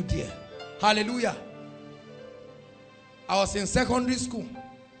and leave you there. Hallelujah. I was in secondary school.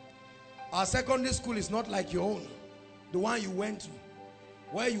 Our secondary school is not like your own, the one you went to,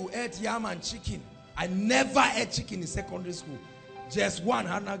 where you ate yam and chicken. I never ate chicken in secondary school. Just one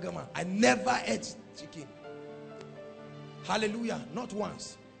hanagama. I never ate chicken. Hallelujah. Not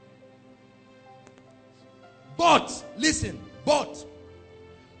once. But listen, but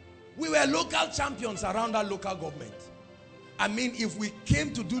we were local champions around our local government. I mean, if we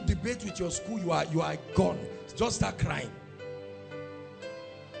came to do debate with your school, you are gone. Just start crying.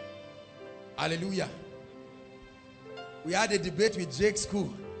 Hallelujah. We had a debate with Jake's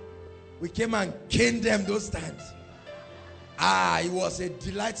school. We came and caned them those times. It was a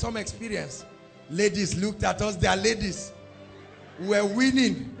delightsome experience. Ladies looked at us. They are ladies. We were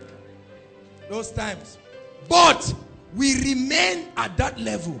winning those times. But we remained at that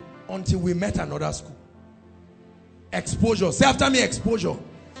level until we met another school. Exposure. Say after me, exposure.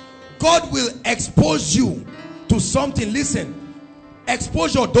 God will expose you to something. Listen.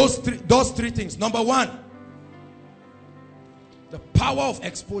 Exposure does three things. Number one, the power of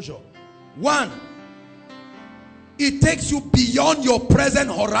exposure. One, it takes you beyond your present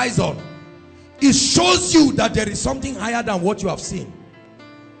horizon. It shows you that there is something higher than what you have seen.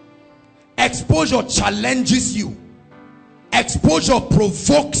 Exposure challenges you. Exposure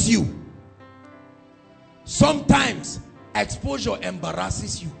provokes you. Sometimes exposure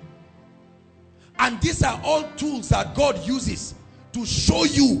embarrasses you. And these are all tools that God uses to show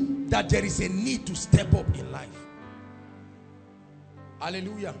you that there is a need to step up in life.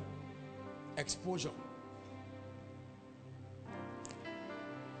 Hallelujah. Exposure.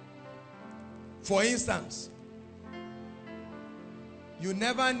 For instance, you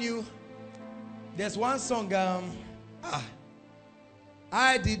never knew. There's one song,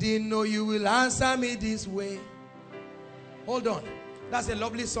 I didn't know you will answer me this way. Hold on. That's a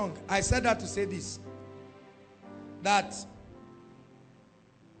lovely song. I said that to say this. That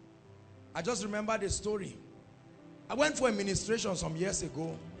I just remember the story. I went for a ministration some years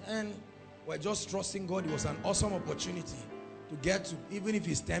ago and we're just trusting God. It was an awesome opportunity to get to, even if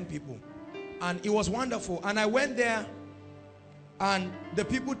it's 10 people. And it was wonderful. And I went there and the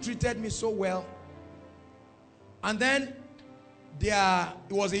people treated me so well. And then it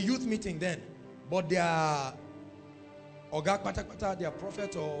was a youth meeting then. But their their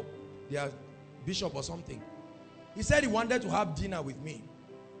prophet or their bishop or something, he said he wanted to have dinner with me.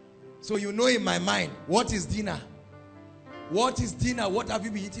 So you know in my mind, what is dinner? What is dinner? What have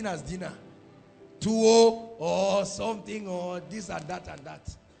you been eating as dinner? Tuwo or something or this and that and that.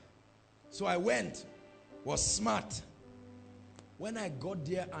 So I went, was smart. When I got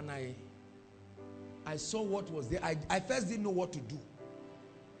there and I saw what was there, I first didn't know what to do.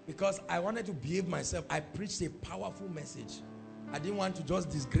 Because I wanted to behave myself. I preached a powerful message. I didn't want to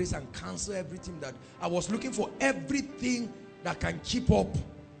just disgrace and cancel everything that I was looking for, everything that can keep up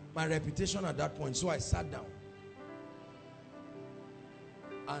my reputation at that point. So I sat down.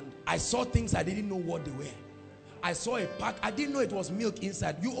 And I saw things I didn't know what they were. I saw a pack. I didn't know it was milk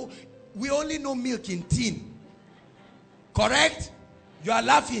inside. We only know milk in tin. Correct? You are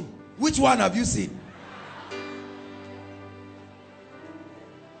laughing. Which one have you seen?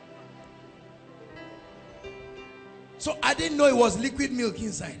 So I didn't know it was liquid milk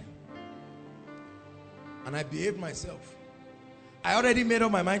inside. and I behaved myself. I already made up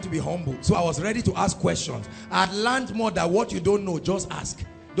my mind to be humble, so I was ready to ask questions. I had learned more that what you don't know, just ask.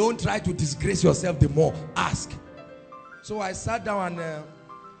 Don't try to disgrace yourself the more. Ask. So I sat down and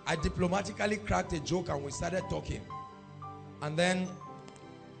I diplomatically cracked a joke and we started talking. And then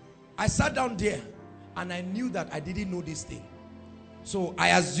I sat down there and I knew that I didn't know this thing. So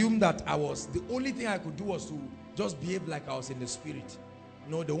I assumed that the only thing I could do was to just behave like I was in the spirit.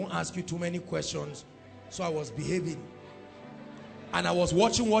 No, they won't ask you too many questions. So I was behaving. And I was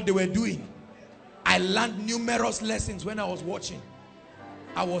watching what they were doing. I learned numerous lessons when I was watching.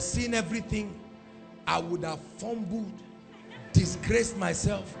 I was seeing everything. I would have fumbled, disgraced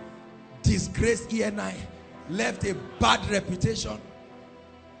myself, disgraced ENI, left a bad reputation.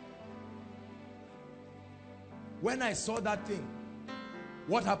 When I saw that thing,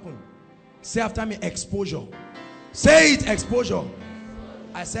 what happened? Say after me, exposure. Say it, exposure.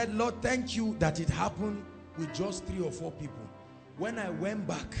 I said, Lord, thank you that it happened with just 3 or 4 people. When I went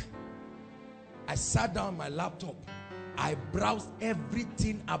back, I sat down on my laptop. I browsed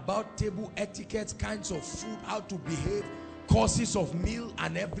everything about table etiquette, kinds of food, how to behave, courses of meal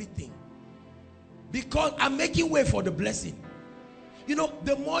and everything. Because I'm making way for the blessing. You know,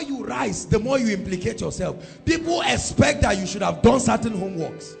 the more you rise, the more you implicate yourself. People expect that you should have done certain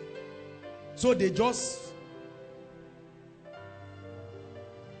homeworks. So they just...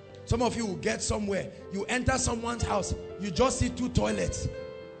 Some of you will get somewhere. You enter someone's house. You just see 2 toilets.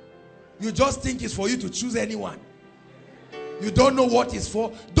 You just think it's for you to choose anyone. You don't know what it's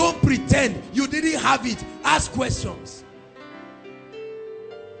for. Don't pretend you didn't have it. Ask questions.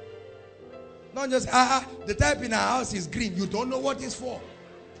 Not just, the type in our house is green. You don't know what it's for.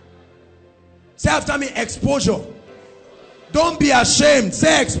 Say after me, exposure. Don't be ashamed.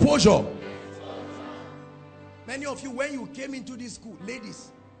 Say exposure. Many of you, when you came into this school,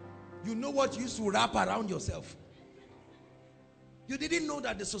 ladies, you know what you used to wrap around yourself. You didn't know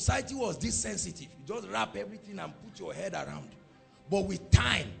that the society was this sensitive. You just wrap everything and put your head around. But with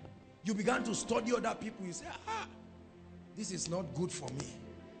time, you began to study other people. You say, this is not good for me.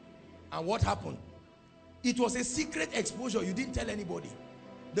 And what happened? It was a secret exposure. You didn't tell anybody.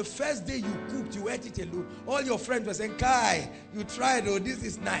 The first day you cooked, you ate it alone. All your friends were saying, Kai, you tried, oh, this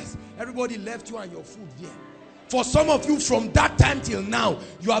is nice. Everybody left you and your food there. For some of you, from that time till now,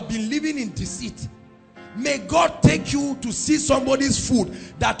 you have been living in deceit. May God take you to see somebody's food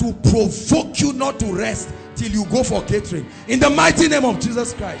that will provoke you not to rest till you go for catering. In the mighty name of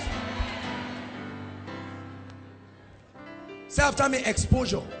Jesus Christ. Say after me,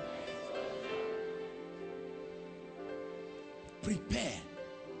 exposure. Prepare.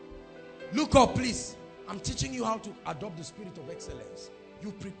 Look up, please. I'm teaching you how to adopt the spirit of excellence.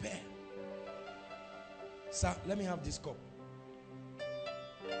 You prepare. Sir, let me have this cup.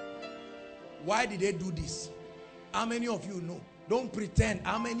 Why did they do this? How many of you know? Don't pretend.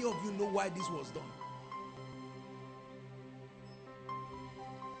 How many of you know why this was done?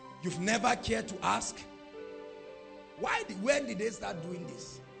 You've never cared to ask? When did they start doing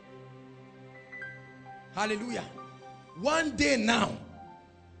this? Hallelujah. One day now,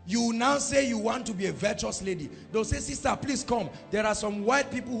 you now say you want to be a virtuous lady. They'll say, sister, please come. There are some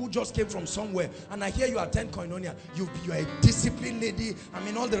white people who just came from somewhere, and I hear you attend Koinonia. You are a disciplined lady. I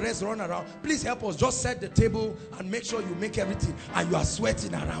mean, all the rest run around. Please help us. Just set the table and make sure you make everything. And you are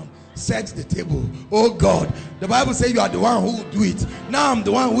sweating around. Set the table. Oh God. The Bible says you are the one who will do it. Now I'm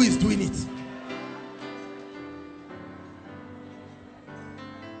the one who is doing it.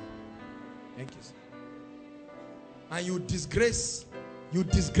 Thank you, sir. And you disgrace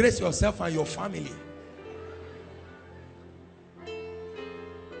yourself and your family.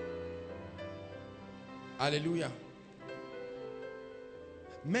 Hallelujah.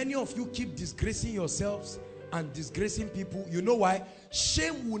 Many of you keep disgracing yourselves and disgracing people. You know why?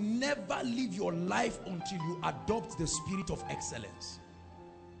 Shame will never leave your life until you adopt the spirit of excellence.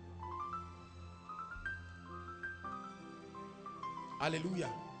 Hallelujah.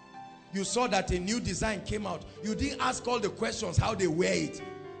 You saw that a new design came out. You didn't ask all the questions how they wear it.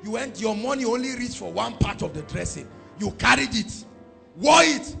 You went, your money only reached for one part of the dressing. You carried it, wore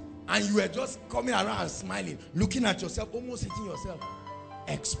it, and you were just coming around and smiling, looking at yourself, almost hitting yourself.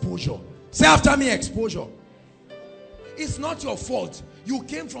 Exposure. Say after me, exposure. It's not your fault. You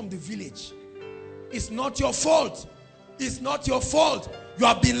came from the village. It's not your fault. It's not your fault. You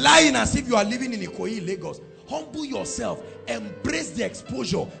have been lying as if you are living in Ikoyi, Lagos. Humble yourself, embrace the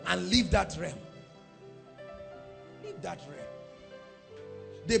exposure, and leave that realm. Leave that realm.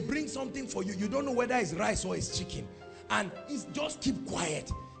 They bring something for you. You don't know whether it's rice or it's chicken. And it's just keep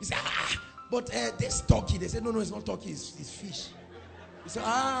quiet. You say, but this turkey. They say, no, it's not turkey, it's fish. You say,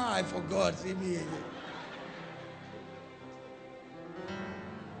 I forgot.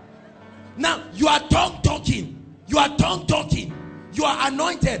 Now, you are tongue talking. You are tongue talking. You are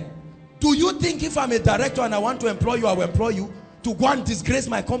anointed. Do you think if I'm a director and I want to employ you, I will employ you to go and disgrace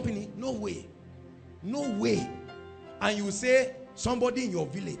my company? No way. No way. And you say somebody in your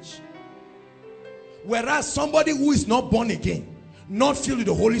village. Whereas somebody who is not born again, not filled with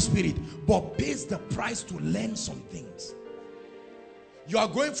the Holy Spirit, but pays the price to learn some things. You are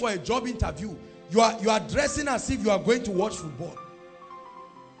going for a job interview. You are dressing as if you are going to watch football.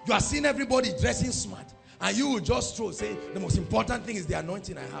 You are seeing everybody dressing smart. And you will just say, the most important thing is the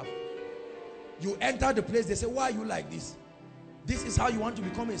anointing I have. You enter the place, they say, why are you like this? This is how you want to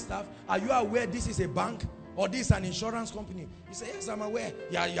become a staff? Are you aware this is a bank? Or this is an insurance company? You say, yes, I'm aware.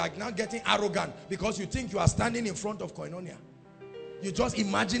 You are now getting arrogant because you think you are standing in front of Koinonia. You just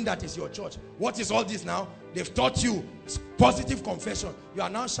imagine that is your church. What is all this now? They've taught you positive confession. You are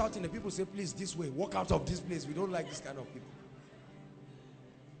now shouting. The people say, please, this way. Walk out of this place. We don't like this kind of people.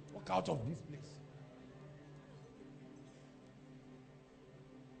 Walk out of this place.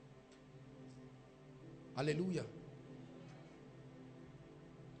 Hallelujah.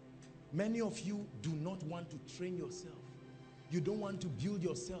 Many of you do not want to train yourself. You don't want to build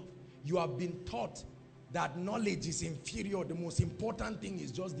yourself. You have been taught that knowledge is inferior. The most important thing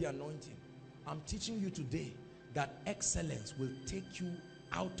is just the anointing. I'm teaching you today that excellence will take you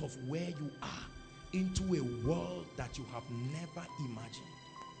out of where you are into a world that you have never imagined.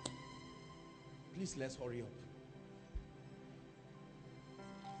 Please, let's hurry up.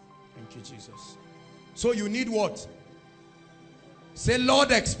 Thank you, Jesus. So you need what? Say,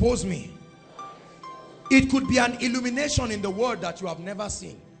 Lord, expose me. It could be an illumination in the word that you have never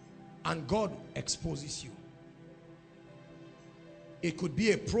seen, and God exposes you. It could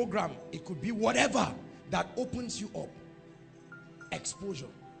be a program. It could be whatever that opens you up. Exposure.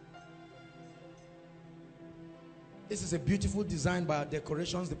 This is a beautiful design by our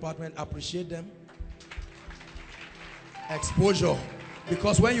decorations department. Appreciate them. Exposure.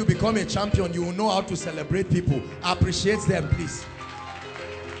 Because when you become a champion, you will know how to celebrate people. Appreciate them, please.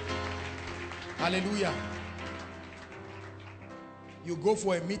 Hallelujah. You go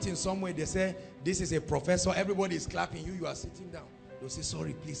for a meeting somewhere, they say, this is a professor, everybody is clapping you, you are sitting down. They'll say,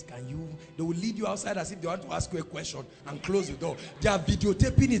 sorry, please, can you? They will lead you outside as if they want to ask you a question and close the door. They are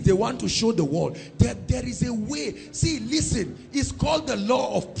videotaping it, they want to show the world. There is a way. See, listen, it's called the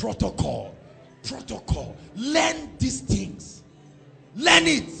law of protocol. Protocol. Learn these things. Learn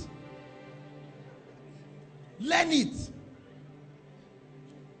it. Learn it.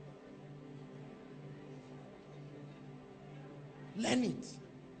 Learn it.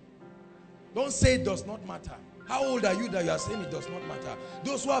 Don't say it does not matter. How old are you that you are saying it does not matter?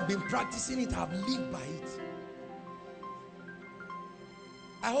 Those who have been practicing it have lived by it.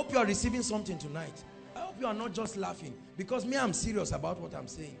 I hope you are receiving something tonight. I hope you are not just laughing, because me, I'm serious about what I'm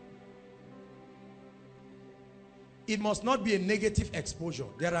saying. It must not be a negative exposure.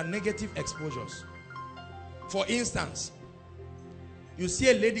 There are negative exposures. For instance, you see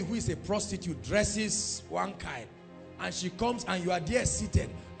a lady who is a prostitute, dresses one kind, and she comes and you are there seated,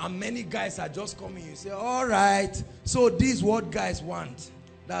 and many guys are just coming. You say, all right, so this is what guys want.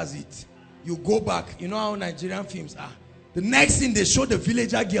 That's it. You go back. You know how Nigerian films are. The next thing they show, the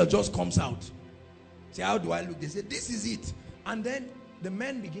villager girl just comes out. Say, how do I look? They say, this is it. And then the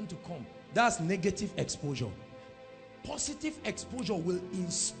men begin to come. That's negative exposure. Positive exposure will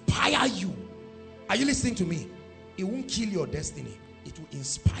inspire you. Are you listening to me? It won't kill your destiny. It will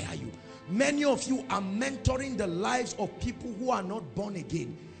inspire you. Many of you are mentoring the lives of people who are not born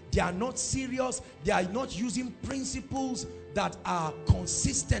again. They are not serious. They are not using principles that are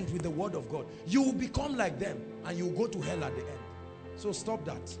consistent with the word of God. You will become like them and you will go to hell at the end. So stop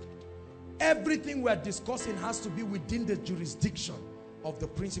that. Everything we are discussing has to be within the jurisdiction of the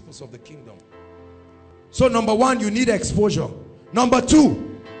principles of the kingdom. So number one, you need exposure. Number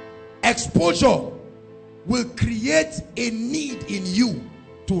two, exposure will create a need in you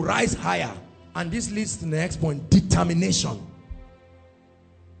to rise higher. And this leads to the next point, determination.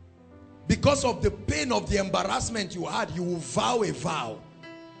 Because of the pain of the embarrassment you had, you will vow a vow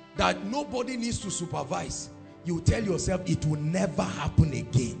that nobody needs to supervise. You tell yourself it will never happen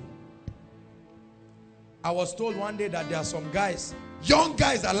again. I was told one day that there are some guys, young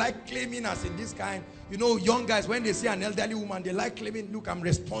guys that like claiming as in this kind. You know, young guys, when they see an elderly woman, they like claiming, look, I'm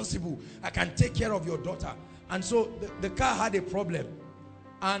responsible. I can take care of your daughter. And so the car had a problem.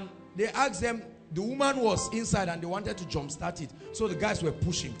 And they asked them, the woman was inside and they wanted to jumpstart it. So the guys were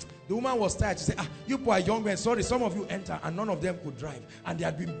pushing. The woman was tired. She said, you poor young men, sorry, some of you enter. And none of them could drive. And they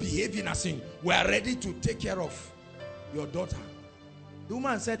had been behaving as in, we are ready to take care of your daughter. The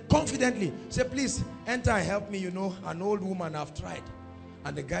woman said, confidently, say, please enter and help me, you know, an old woman, I've tried.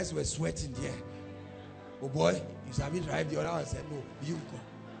 And the guys were sweating there. Oh boy, you sabi drive. The other one said, no, you go.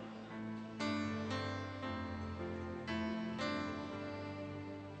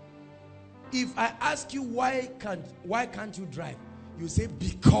 If I ask you why can't you drive, you say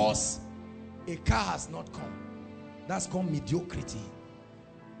because a car has not come. That's called mediocrity.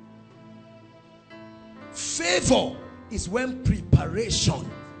 Favor is when preparation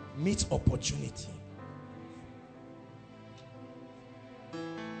meets opportunity.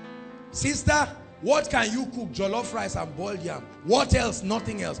 Sister, what can you cook? Jollof rice and boiled yam. What else?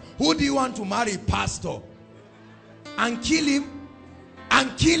 Nothing else. Who do you want to marry? Pastor. And kill him?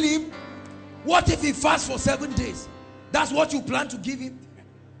 And kill him? What if he fasts for 7 days? That's what you plan to give him?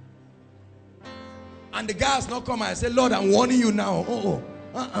 And the guy has not come. I say, Lord, I'm warning you now.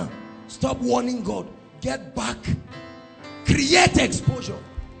 Stop warning God. Get back. Create exposure.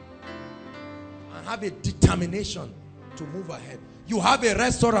 And have a determination to move ahead. You have a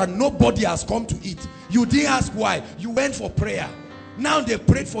restaurant, nobody has come to eat. You didn't ask why. You went for prayer. Now they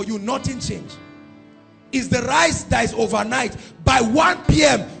prayed for you, nothing changed. It's the rice that is overnight. By 1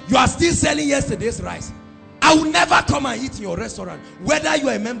 p.m., you are still selling yesterday's rice. I will never come and eat in your restaurant. Whether you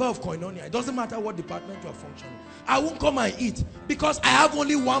are a member of Koinonia, it doesn't matter what department you are functioning. I won't come and eat because I have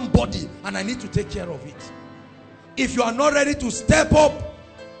only one body and I need to take care of it. If you are not ready to step up,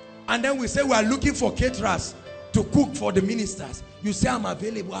 and then we say we are looking for caterers to cook for the ministers, you say I'm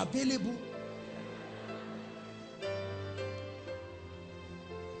available.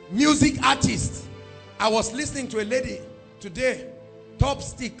 Music artists. I was listening to a lady today, Top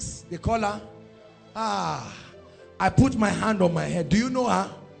Sticks, they call her. I put my hand on my head. Do you know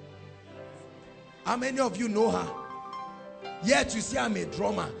her? How many of you know her? Yet you see I'm a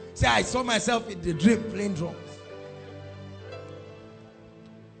drummer. Say I saw myself in the dream playing drums.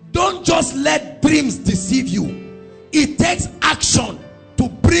 Don't just let dreams deceive you. It takes action to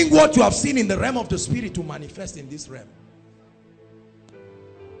bring what you have seen in the realm of the spirit to manifest in this realm.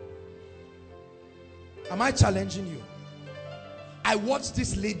 Am I challenging you? I watched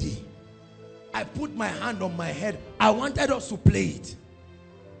this lady. I put my hand on my head. I wanted us to play it.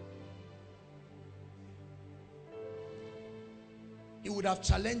 It would have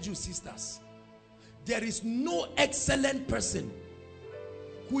challenged you, sisters. There is no excellent person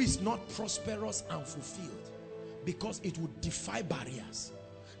who is not prosperous and fulfilled, because it would defy barriers.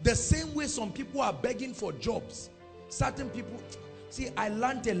 The same way some people are begging for jobs. Certain people, see, I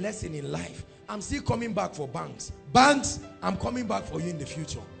learned a lesson in life. I'm still coming back for banks. Banks, I'm coming back for you in the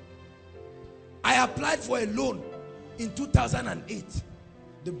future. I applied for a loan in 2008.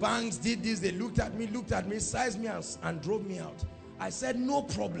 The banks did this. They looked at me, sized me and drove me out. I said, no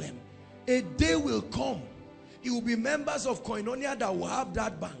problem. A day will come. It will be members of Koinonia that will have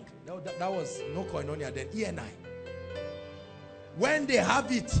that bank. That was no Koinonia then, ENI. When they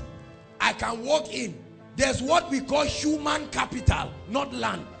have it, I can walk in. There's what we call human capital, not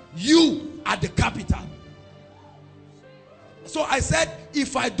land. You are the capital. So I said,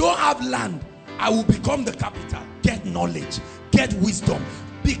 if I don't have land, I will become the capital. Get knowledge, get wisdom,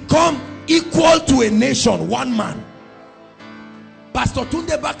 become equal to a nation, one man. Pastor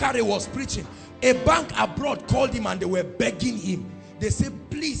Tunde Bakare was preaching. A bank abroad called him and they were begging him. They said,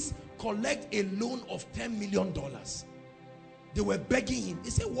 please collect a loan of $10 million. They were begging him. He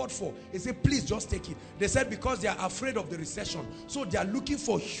said, what for? He said, please just take it. They said, because they are afraid of the recession. So they are looking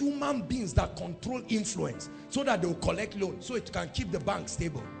for human beings that control influence so that they will collect loans so it can keep the bank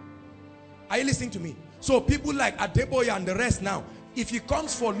stable. Are you listening to me? So people like Adeboye and the rest now, if he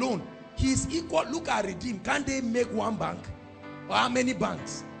comes for loan, he's equal. Look at Redeem. Can't they make one bank? Or how many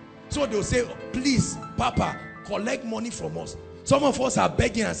banks? So they'll say, please, Papa, collect money from us. Some of us are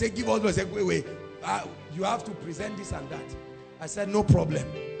begging and say, give us. I say, wait, you have to present this and that. I said, no problem.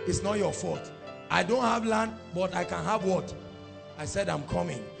 It's not your fault. I don't have land, but I can have what? I said, I'm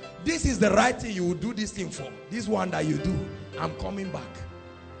coming. This is the right thing you will do this thing for. This one that you do, I'm coming back.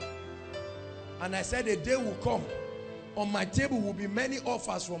 And I said, a day will come. On my table will be many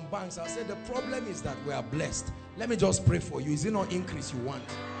offers from banks. I said, the problem is that we are blessed. Let me just pray for you. Is it not increase you want?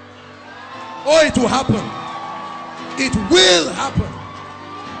 Oh, it will happen. It will happen.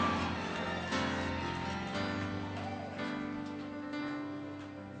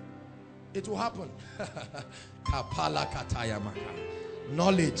 It will happen.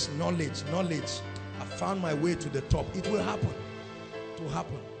 Knowledge, knowledge, knowledge. I found my way to the top. It will happen. It will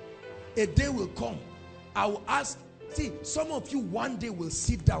happen. A day will come. I will ask. See, some of you one day will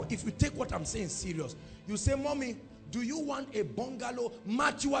sit down. If you take what I'm saying serious, you say, Mommy, do you want a bungalow?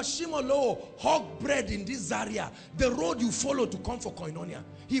 Matthew Ashimolo hog bread in this Zaria. The road you follow to come for Koinonia.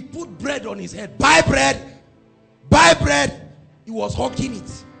 He put bread on his head. Buy bread. Buy bread. He was hawking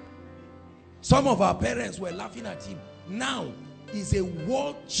it. Some of our parents were laughing at him. Now, he's a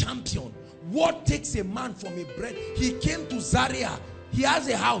world champion. What takes a man from a bread? He came to Zaria. He has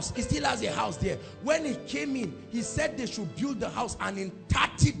a house. He still has a house there. When he came in, he said they should build the house, and in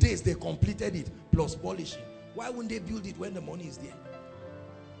 30 days they completed it, plus polishing. Why wouldn't they build it when the money is there?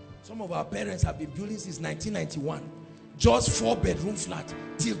 Some of our parents have been building since 1991. Just 4-bedroom flat.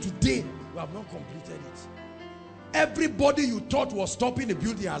 Till today, we have not completed it. Everybody you thought was stopping the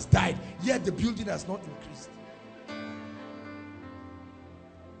building has died, yet the building has not increased.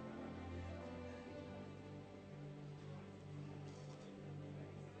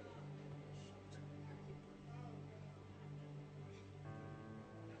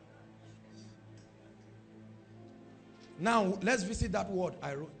 Now, let's visit that word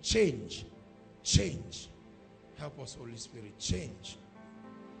I wrote. Change. Change. Help us, Holy Spirit. Change.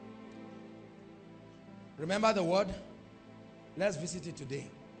 Remember the word? Let's visit it today.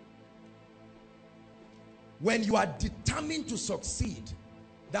 When you are determined to succeed,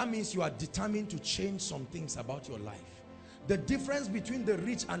 that means you are determined to change some things about your life. The difference between the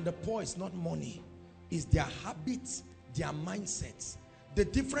rich and the poor is not money. It's their habits, their mindsets. The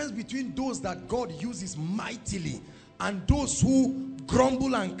difference between those that God uses mightily and those who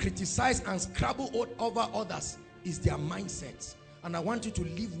grumble and criticize and scrabble over others is their mindsets. And I want you to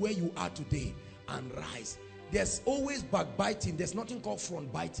live where you are today and rise. There's always backbiting. There's nothing called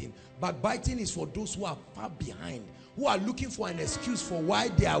front biting. Backbiting is for those who are far behind, who are looking for an excuse for why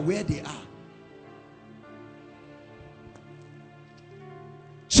they are where they are.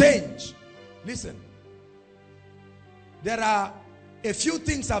 Change. Listen, there are a few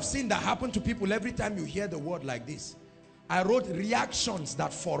things I've seen that happen to people every time you hear the word like this. I wrote reactions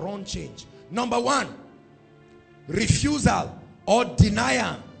that forerun change. Number one, refusal or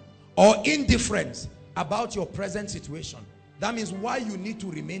denial or indifference about your present situation. That means why you need to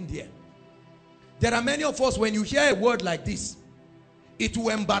remain there. There are many of us, when you hear a word like this, it will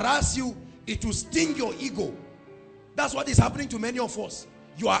embarrass you, it will sting your ego. That's what is happening to many of us.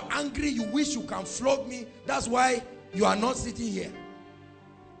 You are angry, you wish you can flog me. That's why you are not sitting here.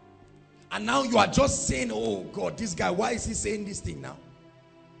 And now you are just saying, oh God, this guy, why is he saying this thing now?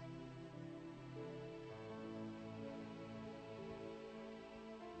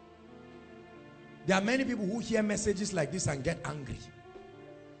 There are many people who hear messages like this and get angry.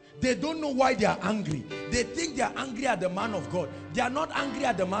 They don't know why they are angry. They think they are angry at the man of God. They are not angry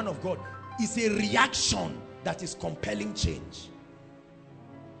at the man of God. It's a reaction that is compelling change.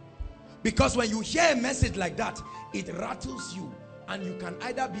 Because when you hear a message like that, it rattles you. And you can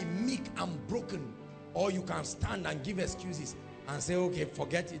either be meek and broken, or you can stand and give excuses and say, okay,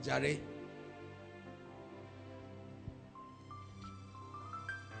 forget it, Jare.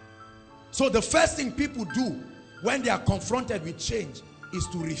 So the first thing people do when they are confronted with change is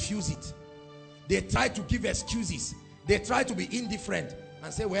to refuse it. They try to give excuses. They try to be indifferent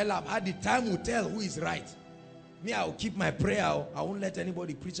and say, well, I've had the time will tell who is right. Me, I'll keep my prayer. I won't let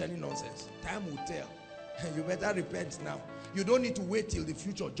anybody preach any nonsense. Time will tell. You better repent now. You don't need to wait till the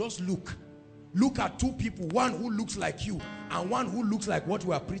future. Just look. Look at two people, one who looks like you and one who looks like what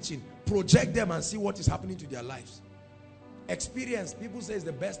we are preaching. Project them and see what is happening to their lives. Experience, people say, is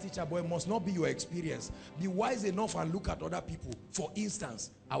the best teacher, but it must not be your experience. Be wise enough and look at other people. For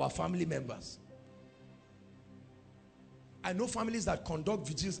instance, our family members. I know families that conduct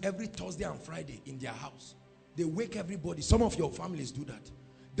vigils every Thursday and Friday in their house. They wake everybody. Some of your families do that.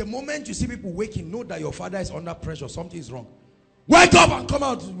 The moment you see people waking, know that your father is under pressure. Something is wrong. Wake up and come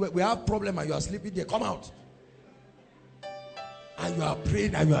out. We have a problem and you are sleeping there. Come out. And you are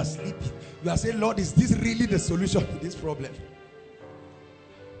praying and you are sleeping. You are saying, Lord, is this really the solution to this problem?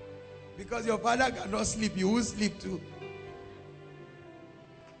 Because your father cannot sleep, you will sleep too.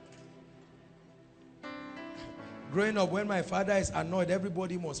 Growing up, when my father is annoyed,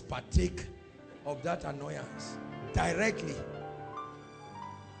 everybody must partake of that annoyance directly.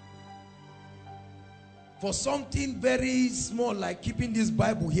 For something very small like keeping this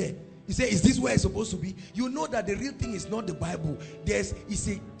Bible here, you say, is this where it's supposed to be? You know that the real thing is not the Bible. It's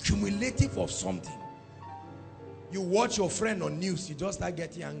a cumulative of something. You watch your friend on news, you just start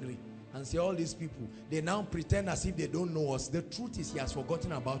getting angry and say, all these people, they now pretend as if they don't know us. The truth is he has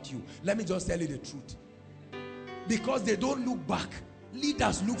forgotten about you. Let me just tell you the truth. Because they don't look back.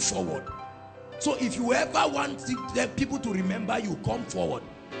 Leaders look forward. So if you ever want people to remember you, come forward.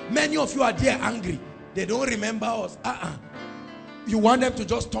 Many of you are there angry. They don't remember us. You want them to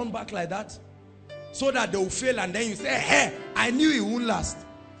just turn back like that? So that they will fail and then you say, hey, I knew it won't last.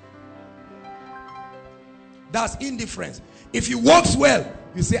 That's indifference. If he works well,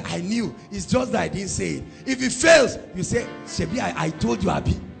 you say, I knew. It's just that I didn't say it. If it fails, you say, Shebi, I told you,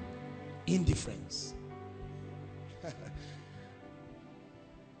 Abi. Indifference.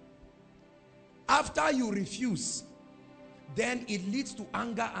 After you refuse, then it leads to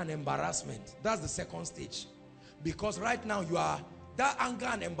anger and embarrassment. That's the second stage. Because right now that anger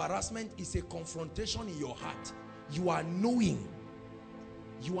and embarrassment is a confrontation in your heart. You are knowing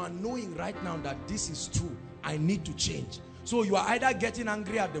right now that this is true. I need to change. So you are either getting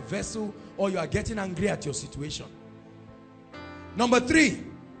angry at the vessel or you are getting angry at your situation. Number 3,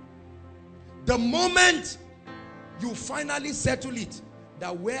 the moment you finally settle it,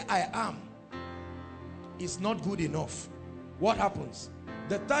 that where I am is not good enough, what happens?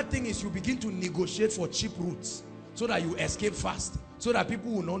 The third thing is you begin to negotiate for cheap routes so that you escape fast, so that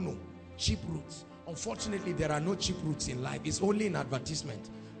people will not know. Cheap routes. Unfortunately, there are no cheap routes in life. It's only in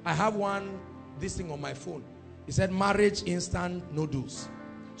advertisement. I have this thing on my phone. He said, marriage instant noodles.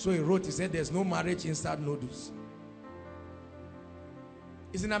 So he wrote, he said, there's no marriage instant noodles.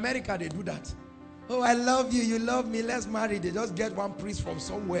 It's in America they do that. Oh, I love you, you love me, let's marry. They just get one priest from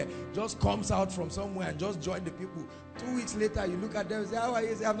somewhere, just comes out from somewhere and just join the people. 2 weeks later, you look at them and say, how are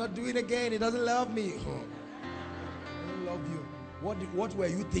you? Say, I'm not doing it again. He doesn't love me. Oh, I don't love you. What were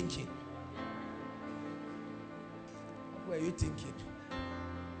you thinking? What were you thinking?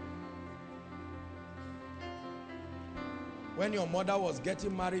 When your mother was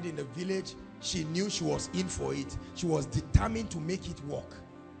getting married in the village, she knew she was in for it. She was determined to make it work.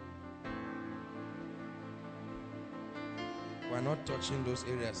 We're not touching those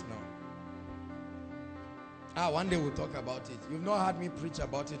areas now. One day we'll talk about it. You've not heard me preach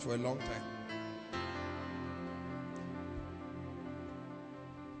about it for a long time.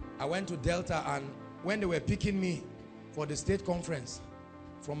 I went to Delta, and when they were picking me for the state conference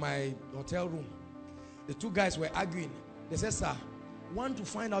from my hotel room, the 2 guys were arguing. They said, sir, want to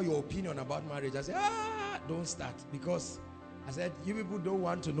find out your opinion about marriage. I said, don't start, because I said, you people don't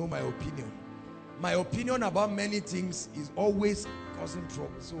want to know my opinion. My opinion about many things is always causing trouble.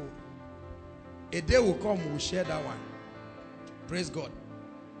 So a day will come, we'll share that one. Praise God.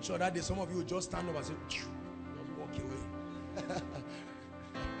 I'm sure that day some of you will just stand up and say, just walk away.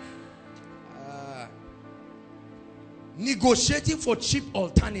 Negotiating for cheap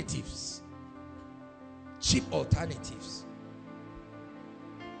alternatives. Cheap alternatives.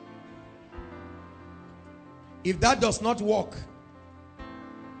 If that does not work,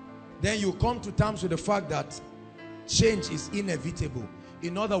 then you come to terms with the fact that change is inevitable.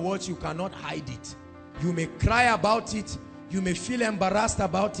 In other words, you cannot hide it. You may cry about it, you may feel embarrassed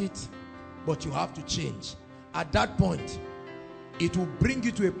about it, but you have to change. At that point, it will bring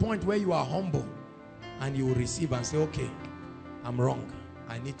you to a point where you are humble and you will receive and say, okay, I'm wrong,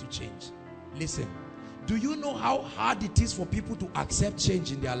 I need to change. Listen, do you know how hard it is for people to accept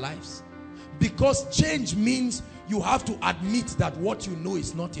change in their lives? Because change means you have to admit that what you know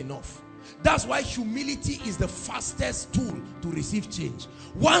is not enough. That's why humility is the fastest tool to receive change.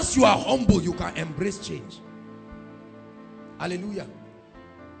 Once you are humble, you can embrace change. Hallelujah.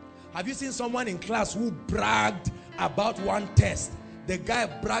 Have you seen someone in class who bragged about one test? The guy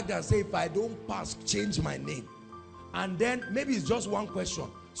bragged and said, if I don't pass, change my name. And then maybe it's just one question.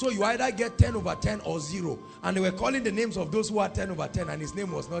 So you either get 10 over 10 or 0. And they were calling the names of those who had 10 over 10 and his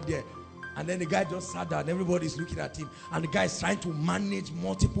name was not there. And then the guy just sat down, everybody's looking at him, and the guy is trying to manage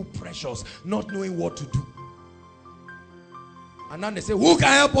multiple pressures, not knowing what to do. And then they say, who can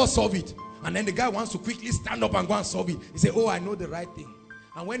help us solve it? And then the guy wants to quickly stand up and go and solve it. He say, oh, I know the right thing.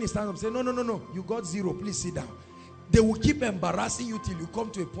 And when he stands up, say, no, you got 0, please sit down. They will keep embarrassing you till you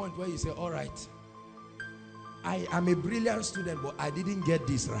come to a point where you say, all right, I am a brilliant student, but I didn't get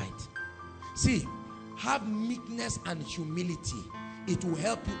this right. See, have meekness and humility. It will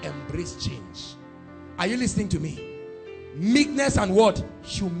help you embrace change. Are you listening to me? Meekness and what?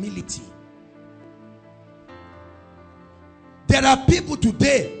 Humility. There are people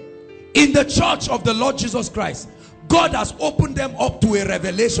today in the church of the Lord Jesus Christ. God has opened them up to a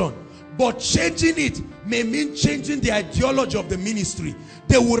revelation, but changing it may mean changing the ideology of the ministry.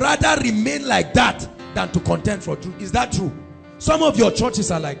 They would rather remain like that than to contend for truth. Is that true? Some of your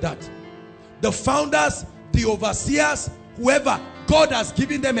churches are like that. The founders, the overseers, whoever, God has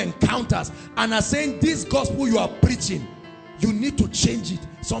given them encounters and are saying, this gospel you are preaching, you need to change it.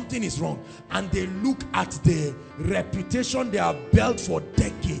 Something is wrong. And they look at the reputation they have built for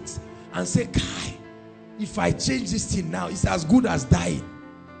decades and say, Kai, if I change this thing now, it's as good as dying.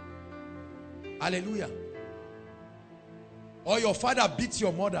 Hallelujah. Or your father beats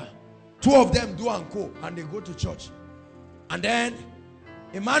your mother. 2 of them do and go, and they go to church. And then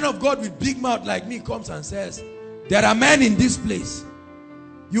a man of God with big mouth like me comes and says, there are men in this place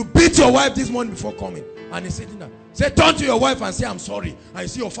You beat your wife this morning before coming, and he's sitting there. Say, turn to your wife and say, I'm sorry. And you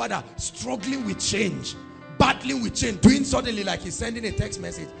see your father struggling with change, battling with change, doing suddenly like he's sending a text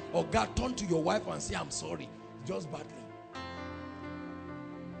message. Or God, turn to your wife and say, I'm sorry. Just battling.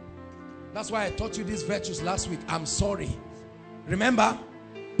 That's why I taught you these virtues last week. I'm sorry. Remember?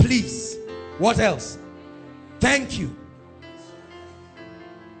 Please. What else? Thank you.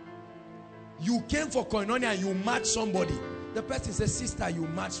 You came for koinonia and you match somebody. The person says, sister, you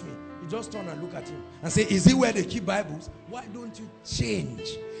match me. You just turn and look at him and say, is it where they keep Bibles? Why don't you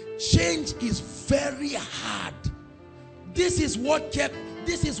change? Change is very hard. This is what kept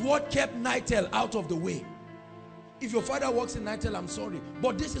Nitel out of the way. If your father works in Nitel, I'm sorry,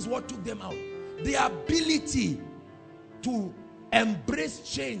 but this is what took them out. The ability to embrace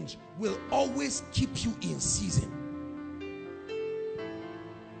change will always keep you in season.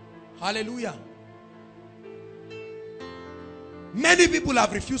 Hallelujah. Many people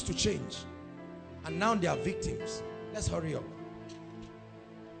have refused to change, and now they are victims. Let's hurry up.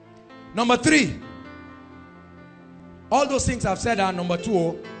 Number 3. All those things I've said are number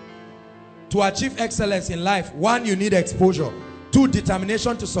 2. To achieve excellence in life, 1, you need exposure. 2,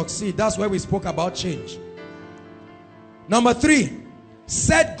 determination to succeed. That's where we spoke about change. Number 3,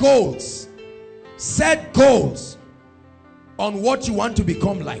 set goals. Set goals on what you want to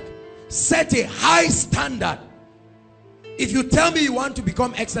become like. Set a high standard. If you tell me you want to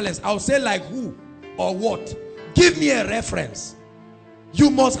become excellence, I'll say like who or what. Give me a reference. You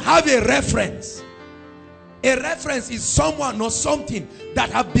must have a reference. A reference is someone or something that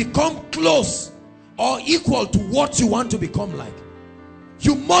have become close or equal to what you want to become like.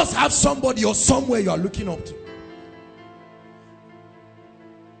 You must have somebody or somewhere you are looking up to.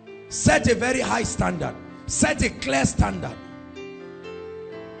 Set a very high standard. Set a clear standard.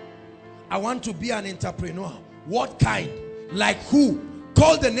 I want to be an entrepreneur. What kind? Like who?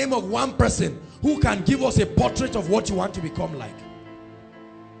 Call the name of one person who can give us a portrait of what you want to become like.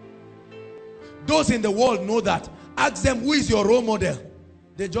 Those in the world know that. Ask them, who is your role model?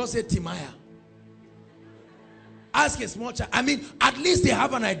 They just say Timaya. Ask a small child. I mean, at least they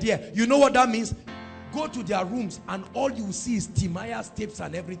have an idea. You know what that means? Go to their rooms and all you see is Timaya's tapes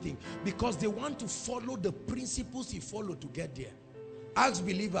and everything, because they want to follow the principles he followed to get there. Ask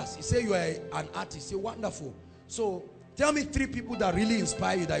believers. You say you are an artist. Say, wonderful. So tell me 3 people that really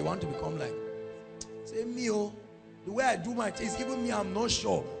inspire you that you want to become like. Say, me, oh, the way I do my things, even me, I'm not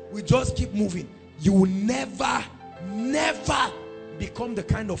sure. We just keep moving. You will never become the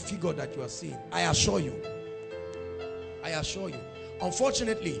kind of figure that you are seeing. I assure you. I assure you.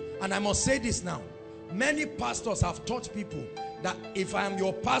 Unfortunately, and I must say this now, many pastors have taught people that if I am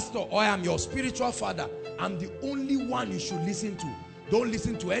your pastor or I am your spiritual father, I'm the only one you should listen to. Don't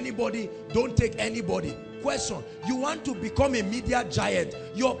listen to anybody. Don't take anybody. Question: you want to become a media giant.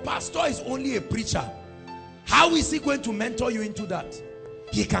 Your pastor is only a preacher. How is he going to mentor you into that?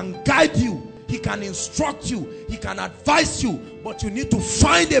 He can guide you. He can instruct you. He can advise you. But you need to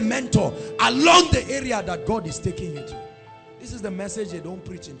find a mentor along the area that God is taking you to. This is the message they don't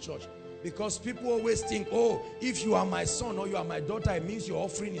preach in church. Because people always think, oh, if you are my son or you are my daughter, it means your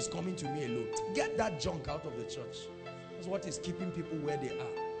offering is coming to me alone. Get that junk out of the church. That's what is keeping people where they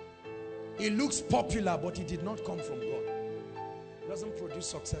are. It looks popular, but it did not come from God. It doesn't produce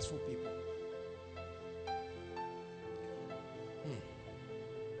successful people.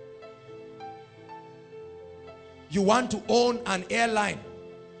 You want to own an airline.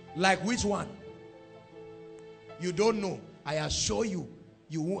 Like which one? You don't know. I assure you,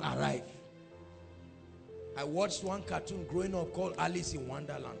 you won't arrive. I watched one cartoon growing up called Alice in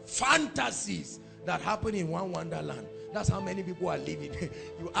Wonderland. Fantasies that happen in one wonderland. That's how many people are living.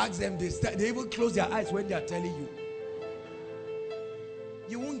 You ask them, they even close their eyes when they are telling you.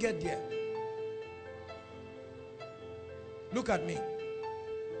 You won't get there. Look at me.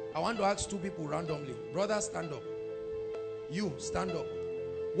 I want to ask 2 people randomly. Brother, stand up. You, stand up.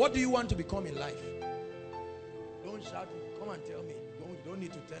 What do you want to become in life? Don't shout. Come and tell me. Don't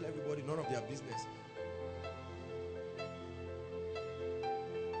need to tell everybody, none of their business.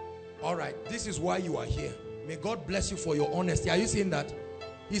 All right, this is why you are here. May God bless you for your honesty. Are you seeing that?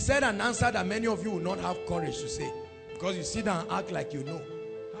 He said an answer that many of you will not have courage to say, because you sit down and act like you know.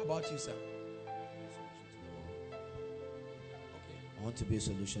 How about you, sir? Okay. I want to be a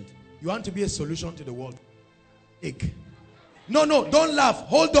solution. You want to be a solution to the world? No, don't laugh.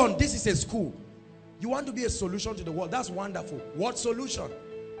 Hold on. This is a school. You want to be a solution to the world. That's wonderful. What solution?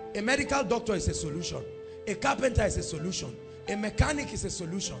 A medical doctor is a solution. A carpenter is a solution. A mechanic is a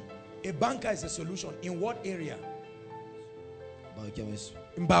solution. A banker is a solution. In what area? Biochemistry.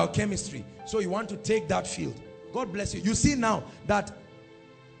 In biochemistry. So you want to take that field. God bless you. You see now that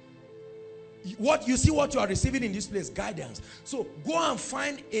What you see, what you are receiving in this place, guidance. So go and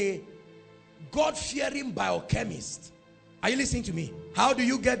find a God-fearing biochemist. Are you listening to me? How do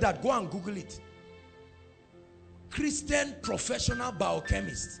you get that? Go and Google it. Christian professional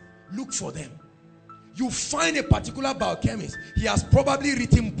biochemists. Look for them. You find a particular biochemist. He has probably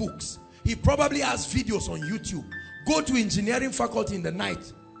written books. He probably has videos on YouTube. Go to engineering faculty in the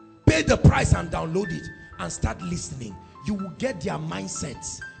night. Pay the price and download it and start listening. You will get their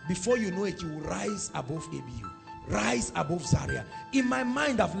mindsets. Before you know it, you will rise above ABU. Rise above Zaria. In my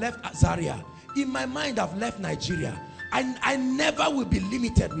mind, I've left Zaria. In my mind, I've left Nigeria. I never will be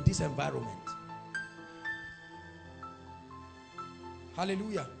limited with this environment.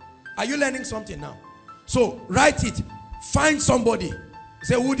 Hallelujah. Are you learning something now? So write it. Find somebody.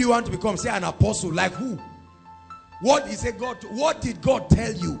 Say, who do you want to become? Say, an apostle. Like who? What is it God? What did God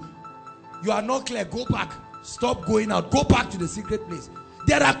tell you? You are not clear. Go back. Stop going out. Go back to the secret place.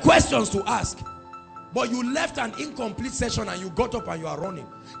 There are questions to ask. But you left an incomplete session and you got up and you are running.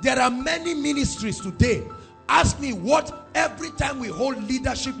 There are many ministries today. Ask me what, every time we hold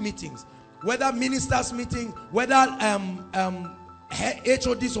leadership meetings, whether ministers meetings, whether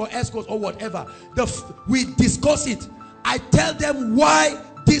HODs or escorts or whatever, we discuss it. I tell them why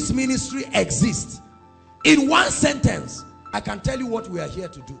this ministry exists. In one sentence, I can tell you what we are here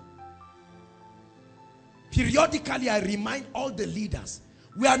to do. Periodically, I remind all the leaders,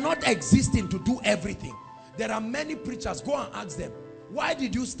 we are not existing to do everything. There are many preachers. Go and ask them, why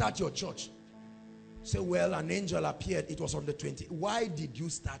did you start your church? Say, well, an angel appeared. It was on the 20th. Why did you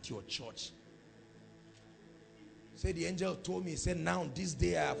start your church? Say, the angel told me. He said, now this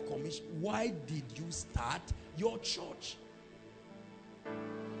day I have commissioned. Why did you start your church?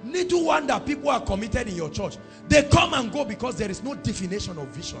 Little wonder people are committed in your church. They come and go because there is no definition of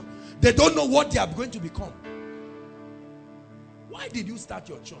vision. They don't know what they are going to become. Why did you start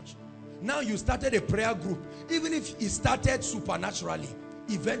your church? Now you started a prayer group. Even if it started supernaturally,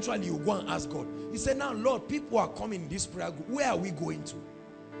 eventually you go and ask God. He said, now Lord, people are coming in this prayer group. Where are we going to?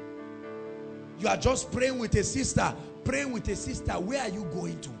 You are just praying with a sister. Praying with a sister. Where are you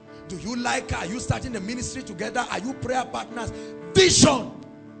going to? Do you like her? Are you starting a ministry together? Are you prayer partners? Vision.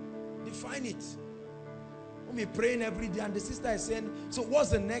 Define it. We'll be praying every day and the sister is saying, so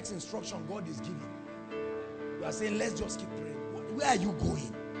what's the next instruction God is giving? You are saying, let's just keep praying. Where are you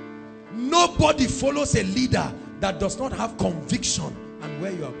going? Nobody follows a leader that does not have conviction and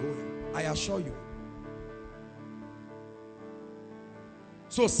where you are going. I assure you.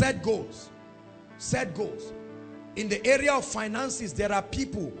 So set goals. Set goals. In the area of finances, there are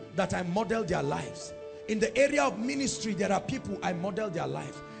people that I model their lives. In the area of ministry, there are people I model their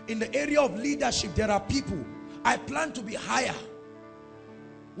lives. In the area of leadership, there are people I plan to be higher.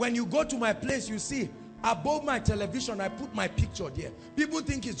 When you go to my place, you see above my television, I put my picture there. People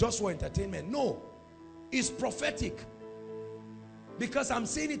think it's just for entertainment. No, it's prophetic. Because I'm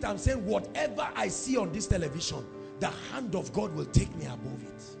saying it, I'm saying whatever I see on this television, the hand of God will take me above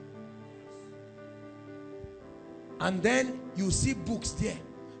it. And then you see books there.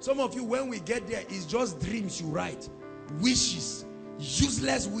 Some of you, when we get there, it's just dreams you write. Wishes,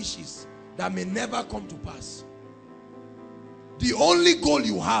 useless wishes that may never come to pass. The only goal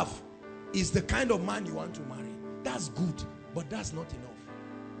you have is the kind of man you want to marry. That's good, but that's not enough.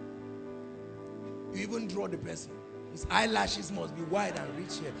 You even draw the person. His eyelashes must be wide and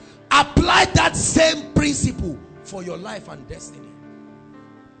rich here. Apply that same principle for your life and destiny.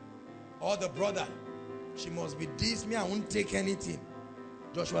 Or the brother, she must be this. Me, I won't take anything.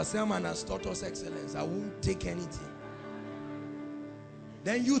 Joshua Selman has taught us excellence. I won't take anything.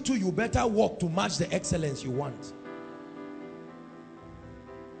 Then you too, you better work to match the excellence you want.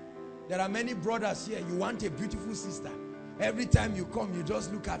 There are many brothers here. You want a beautiful sister. Every time you come, you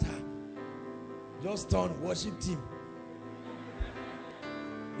just look at her. Just turn, worship team.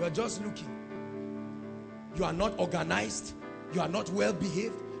 You are just looking. You are not organized. You are not well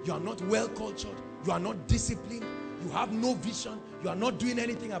behaved. You are not well cultured. You are not disciplined. You have no vision. You are not doing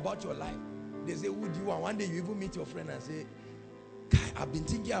anything about your life. They say, who do you want? One day you even meet your friend and say, I've been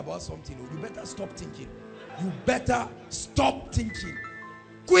thinking about something. You better stop thinking. You better stop thinking.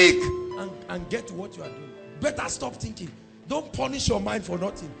 Quick and get to what you are doing. Better stop thinking. Don't punish your mind for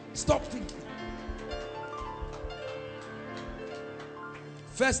nothing. Stop thinking.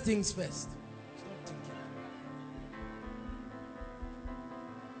 First things first. Stop thinking.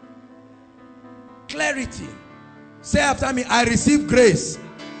 Clarity. Say after me, I receive grace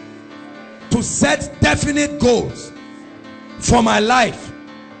to set definite goals for my life.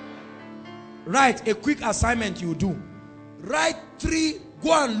 Write a quick assignment you do. Write 3.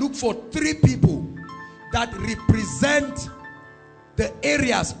 Go and look for 3 people that represent The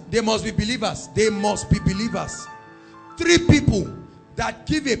areas, they must be believers. They must be believers. 3 people that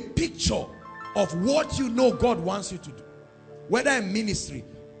give a picture of what you know God wants you to do. Whether in ministry,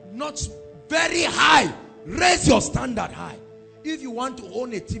 not very high. Raise your standard high. If you want to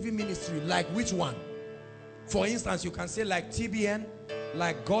own a TV ministry, like which one? For instance, you can say like TBN,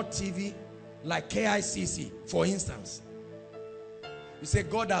 like God TV, like KICC, for instance. You say,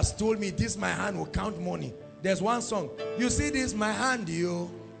 God has told me this my hand will count money. There's one song. You see this my hand, you.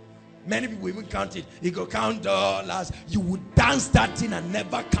 Many people even count it. You go count dollars. You would dance that thing and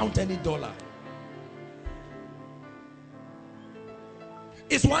never count any dollar.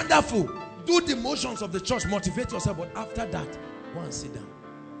 It's wonderful. Do the motions of the church. Motivate yourself. But after that, go and sit down.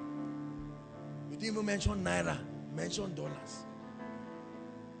 You didn't even mention naira. Mention dollars.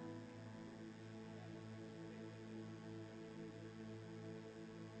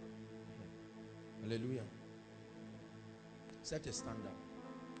 Hallelujah. Set a standard.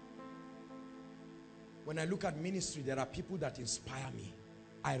 When I look at ministry, there are people that inspire me.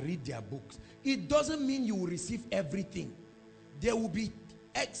 I read their books. It doesn't mean you will receive everything. There will be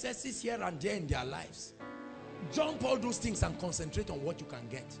excesses here and there in their lives. Jump all those things and concentrate on what you can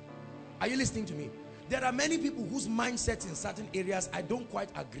get. Are you listening to me? There are many people whose mindsets in certain areas I don't quite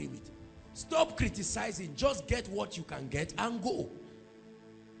agree with. Stop criticizing. Just get what you can get and go.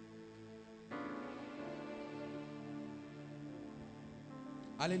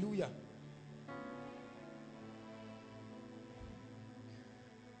 Hallelujah.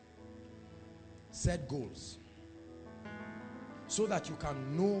 Set goals so that you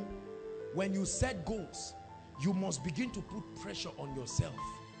can know. When you set goals, you must begin to put pressure on yourself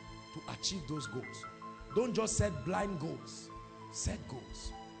to achieve those goals. Don't just set blind goals. Set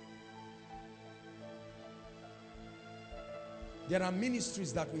goals. There are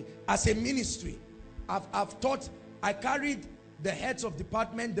ministries that we, as a ministry, I've taught, I carried the heads of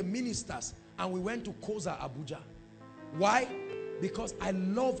department, the ministers, and we went to Koza, Abuja. Why? Because I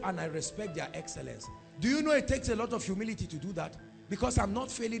love and I respect their excellence. Do you know it takes a lot of humility to do that? Because I'm not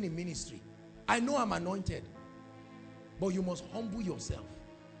failing in ministry. I know I'm anointed. But you must humble yourself.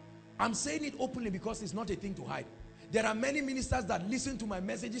 I'm saying it openly because it's not a thing to hide. There are many ministers that listen to my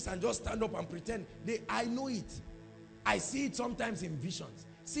messages and just stand up and pretend. I know it. I see it sometimes in visions.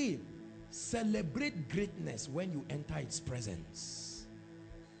 See, celebrate greatness when you enter its presence.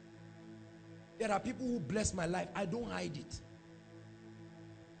 There are people who bless my life. I don't hide it.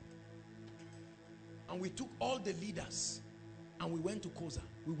 And we took all the leaders and we went to Koza.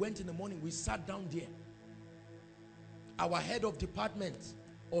 We went in the morning. We sat down there. Our head of departments,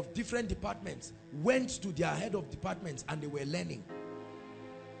 of different departments, went to their head of departments and they were learning.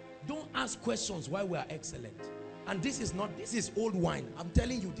 Don't ask questions why we are excellent. And this is old wine. I'm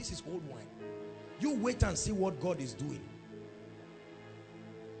telling you, this is old wine. You wait and see what God is doing.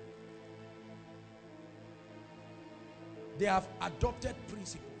 They have adopted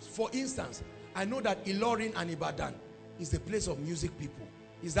principles. For instance, I know that Ilorin and Ibadan is the place of music people.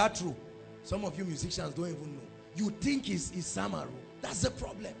 Is that true? Some of you musicians don't even know. You think it's Samaru. That's the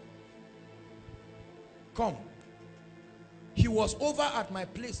problem. Come. He was over at my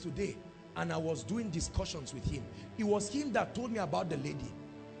place today and I was doing discussions with him. It was him that told me about the lady.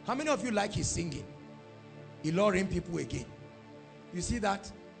 How many of you like his singing? Ilorin people again. You see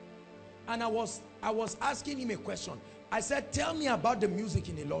that? And I was asking him a question. I said, tell me about the music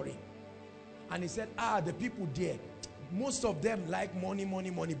in Ilorin. And he said, the people there, most of them like money, money,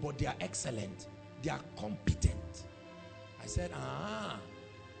 money, but they are excellent. They are competent. I said,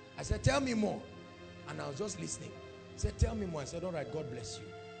 I said, tell me more. And I was just listening. He said, tell me more. I said, all right, God bless you.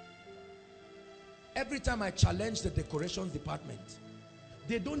 Every time I challenge the decorations department,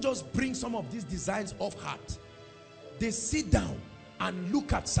 they don't just bring some of these designs off heart. They sit down and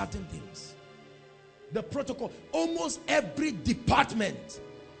look at certain things. The protocol, almost every department.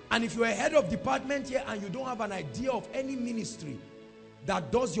 And if you're a head of department here and you don't have an idea of any ministry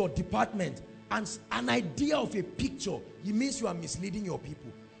that does your department and an idea of a picture, it means you are misleading your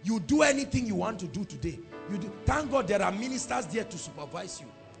people. You do anything you want to do today. You do. Thank God there are ministers there to supervise you.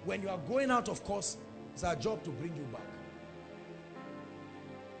 When you are going out, of course, it's our job to bring you back.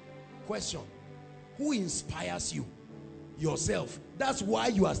 Question: who inspires you? Yourself. That's why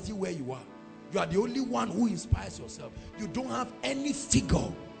you are still where you are. You are the only one who inspires yourself. You don't have any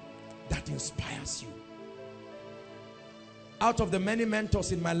figure that inspires you. Out of the many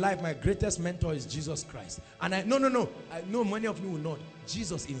mentors in my life, my greatest mentor is Jesus Christ. And I know many of you will not.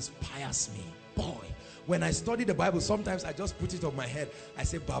 Jesus inspires me. Boy, when I study the Bible, sometimes I just put it on my head. I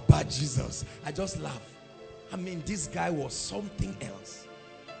say, Baba Jesus. I just laugh. I mean, this guy was something else.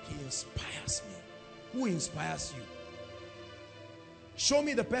 He inspires me. Who inspires you? Show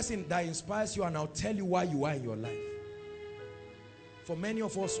me the person that inspires you and I'll tell you why you are in your life. For many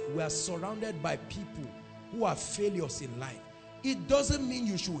of us, we are surrounded by people who are failures in life. It doesn't mean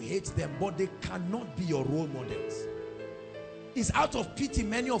you should hate them, but they cannot be your role models. It's out of pity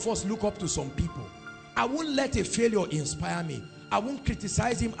many of us look up to some people. I won't let a failure inspire me. I won't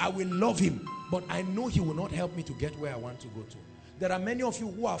criticize him. I will love him. But I know he will not help me to get where I want to go to. There are many of you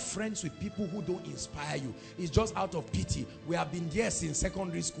who are friends with people who don't inspire you. It's just out of pity. We have been there since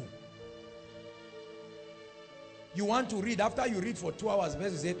secondary school. You want to read, after you read for 2 hours, you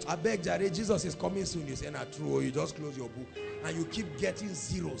say, I beg Jared, Jesus is coming soon. You say, not true. Or you just close your book and you keep getting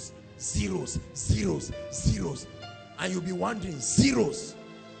zeros, zeros, zeros, zeros. And you'll be wondering, zeros.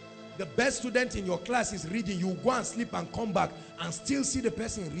 The best student in your class is reading. You go and sleep and come back and still see the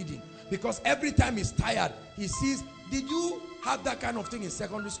person reading. Because every time he's tired, he sees, did you have that kind of thing in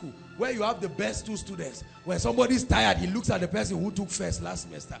secondary school? Where you have the best 2 students. When somebody's tired, he looks at the person who took first last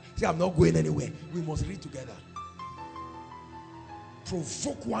semester. Say, I'm not going anywhere. We must read together.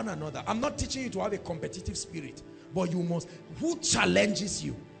 Provoke one another. I'm not teaching you to have a competitive spirit, but you must. Who challenges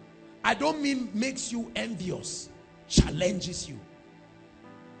you? I don't mean makes you envious. Challenges you.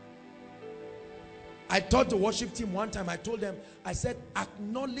 I taught the worship team one time. I told them, I said,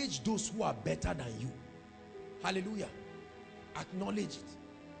 acknowledge those who are better than you. Hallelujah. Acknowledge it.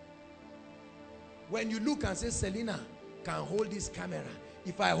 When you look and say, Selena can hold this camera.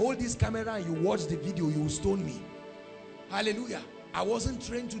 If I hold this camera and you watch the video, you will stone me. Hallelujah. I wasn't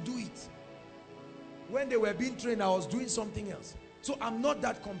trained to do it. When they were being trained, I was doing something else. So I'm not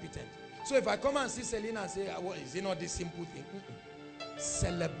that competent. So if I come and see Selena and say, well, is it not this simple thing?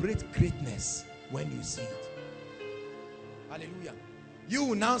 Celebrate greatness when you see it. Hallelujah. You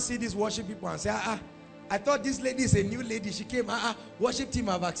will now see these worship people and say, I thought this lady is a new lady. She came, worship team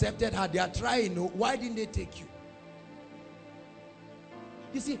have accepted her. They are trying. Why didn't they take you?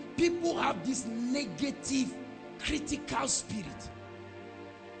 You see, people have this negative, critical spirit.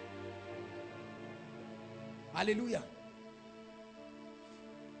 Hallelujah.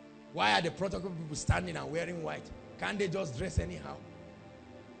 Why are the protocol people standing and wearing white? Can't they just dress anyhow?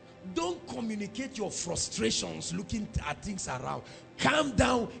 Don't communicate your frustrations looking at things around. Calm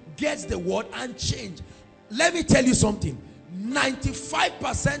down, get the word and change. Let me tell you something.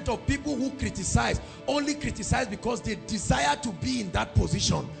 95% of people who criticize only criticize because they desire to be in that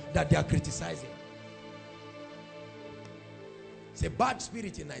position that they are criticizing. It's a bad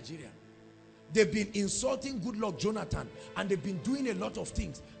spirit in Nigeria. They've been insulting Goodluck Jonathan and they've been doing a lot of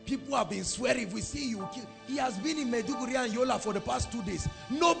things. People have been swearing, if we see you, kill. He has been in Maiduguri and Yola for the past 2 days.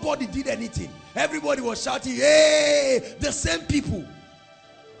 Nobody did anything. Everybody was shouting, hey, the same people.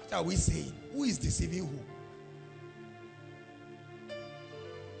 What are we saying? Who is deceiving who?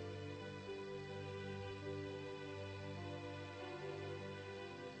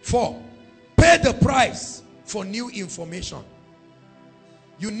 Four, pay the price for new information.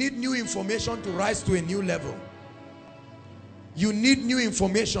 You need new information to rise to a new level. You need new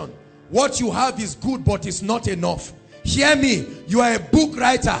information. What you have is good, but it's not enough. Hear me. You are a book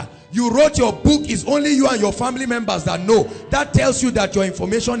writer. You wrote your book. It's only you and your family members that know. That tells you that your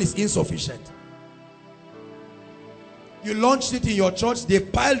information is insufficient. You launched it in your church. They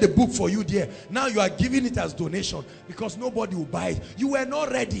piled the book for you there. Now you are giving it as donation because nobody will buy it. You were not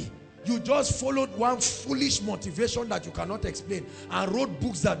ready. You just followed one foolish motivation that you cannot explain and wrote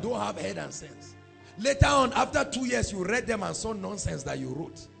books that don't have head and sense. Later on, after 2 years, you read them and saw nonsense that you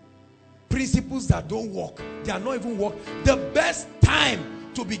wrote. Principles that don't work. They are not even work. The best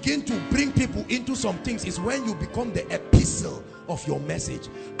time to begin to bring people into some things is when you become the epistle of your message.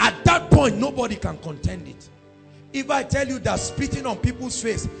 At that point, nobody can contend it. If I tell you that spitting on people's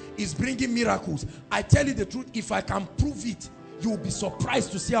face is bringing miracles, I tell you the truth, if I can prove it, you will be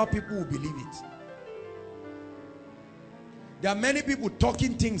surprised to see how people will believe it. There are many people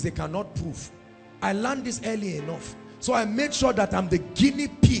talking things they cannot prove. I learned this early enough. So I made sure that I'm the guinea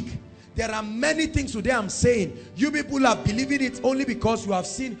pig. There are many things today I'm saying. You people are believing it only because you have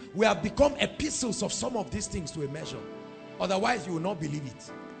seen, we have become epistles of some of these things to a measure. Otherwise, you will not believe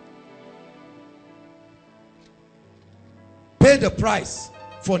it. Pay the price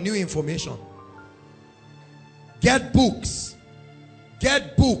for new information. Get books.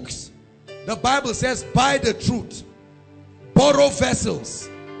 Get books. The Bible says, buy the truth. Borrow vessels.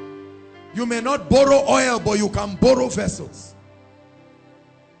 You may not borrow oil, but you can borrow vessels.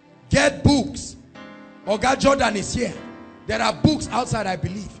 Get books. Oga Jordan is here. There are books outside, I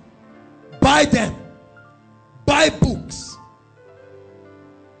believe. Buy them. Buy books.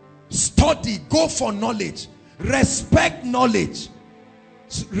 Study. Go for knowledge. Respect knowledge.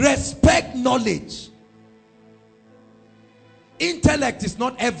 Respect knowledge. Intellect is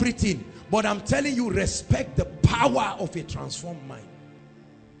not everything, but I'm telling you, respect the power of a transformed mind.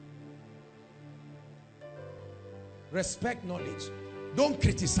 Respect knowledge. Don't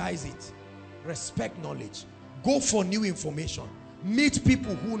criticize it. Respect knowledge. Go for new information. Meet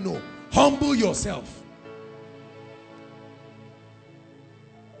people who know. Humble yourself.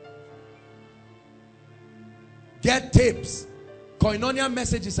 Get tapes. Koinonia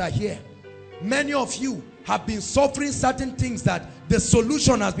messages are here. Many of you have been suffering certain things that the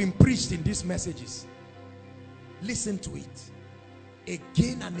solution has been preached in these messages. Listen to it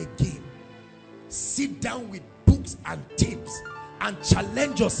again and again. Sit down with books and tapes and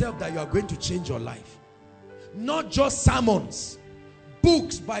challenge yourself that you are going to change your life. Not just sermons,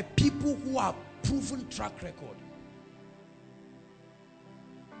 books by people who have proven track record.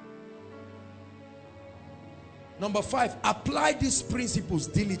 Number 5, apply these principles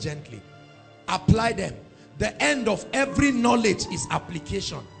diligently. Apply them. The end of every knowledge is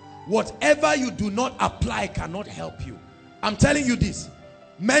application. Whatever you do not apply cannot help you. I'm telling you this.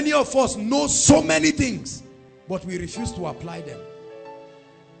 Many of us know so many things, but we refuse to apply them.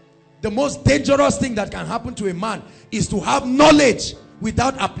 The most dangerous thing that can happen to a man is to have knowledge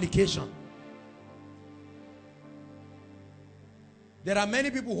without application. There are many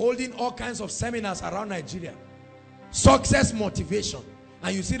people holding all kinds of seminars around Nigeria. Success motivation.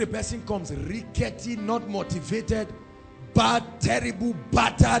 And you see the person comes rickety, not motivated, bad, terrible,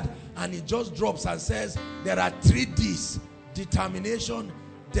 battered, and he just drops and says, there are 3 D's: determination,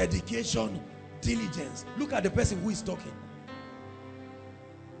 dedication, diligence. Look at the person who is talking.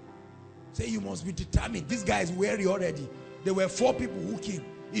 Say you must be determined. This guy is weary already. There were 4 people who came.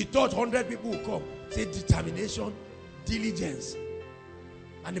 He thought 100 people would come. Say determination, diligence.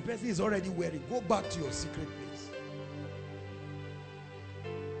 And the person is already weary. Go back to your secret place.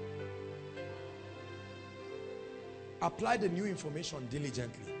 Apply the new information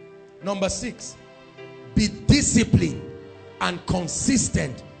diligently. Number 6, be disciplined and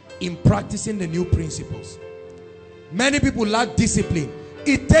consistent in practicing the new principles. Many people lack discipline.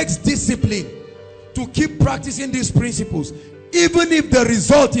 It takes discipline to keep practicing these principles. Even if the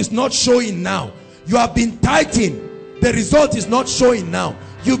result is not showing now. You have been tithing, the result is not showing now.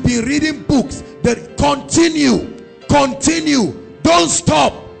 You've been reading books. Continue. Don't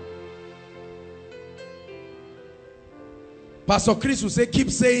stop. Pastor Chris will say, keep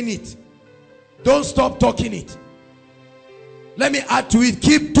saying it. Don't stop talking it. Let me add to it,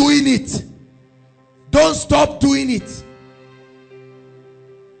 keep doing it. Don't stop doing it.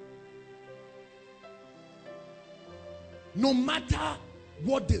 No matter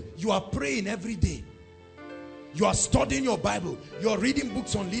what you are praying every day. You are studying your Bible. You are reading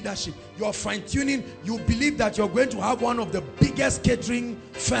books on leadership. You are fine-tuning. You believe that you are going to have one of the biggest catering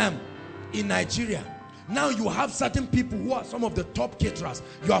firm in Nigeria. Now you have certain people who are some of the top caterers.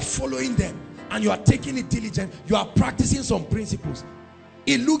 You are following them and you are taking it diligent. You are practicing some principles.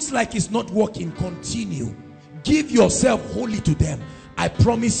 It looks like it's not working. Continue. Give yourself wholly to them. I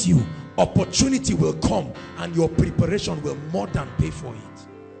promise you, opportunity will come and your preparation will more than pay for it.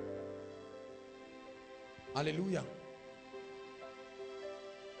 Hallelujah.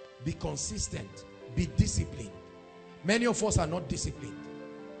 Be consistent. Be disciplined. Many of us are not disciplined.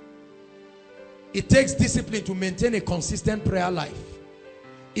 It takes discipline to maintain a consistent prayer life.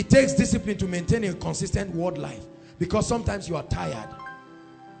 It takes discipline to maintain a consistent word life. Because sometimes you are tired.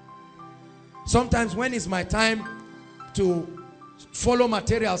 Sometimes when it's my time to follow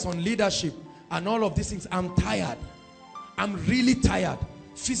materials on leadership and all of these things, I'm tired. I'm really tired.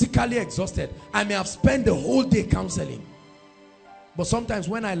 Physically exhausted. I may have spent the whole day counseling. But sometimes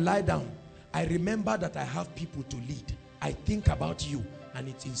when I lie down, I remember that I have people to lead. I think about you and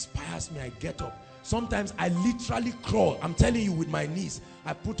it inspires me. I get up. Sometimes I literally crawl. I'm telling you, with my knees.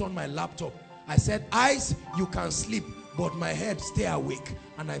 I put on my laptop. I said, eyes, you can sleep, but my head, stay awake.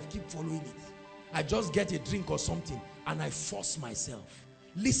 And I keep following it. I just get a drink or something and I force myself.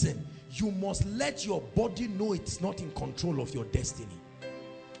 Listen, you must let your body know it's not in control of your destiny.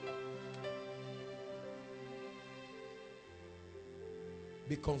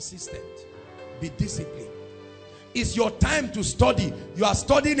 Be consistent. Be disciplined. It's your time to study. You are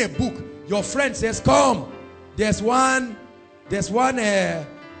studying a book. Your friend says, come, there's one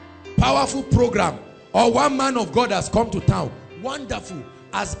powerful program, or one man of God has come to town. Wonderful.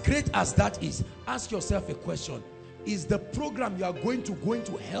 As great as that is, ask yourself a question. Is the program you are going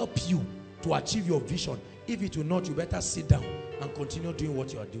to help you to achieve your vision? If it will not, you better sit down and continue doing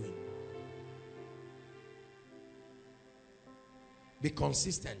what you are doing. Be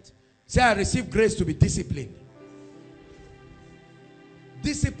consistent. Say, I receive grace to be disciplined.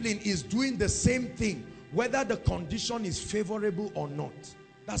 Discipline is doing the same thing whether the condition is favorable or not.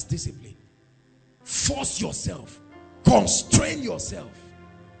 That's discipline. Force yourself. Constrain yourself.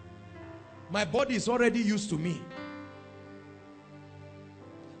 My body is already used to me.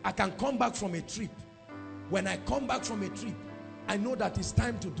 I can come back from a trip. When I come back from a trip, I know that it's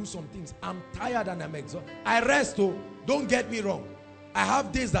time to do some things. I'm tired and I'm exhausted. I rest, oh, don't get me wrong. I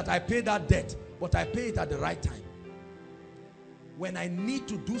have days that I pay that debt, but I pay it at the right time. When I need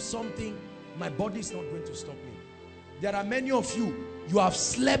to do something, my body is not going to stop me. There are many of you, you have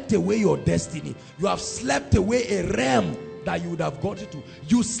slept away your destiny. You have slept away a realm that you would have got into.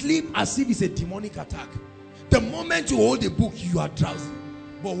 You sleep as if it's a demonic attack. The moment you hold a book, you are drowsy.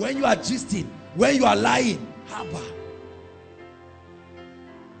 But when you are gisting, when you are lying, haba.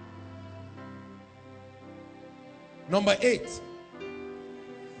 Number 8,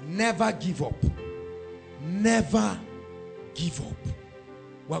 never give up. Never give up.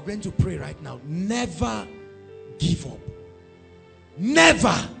 We are going to pray right now. Never give up.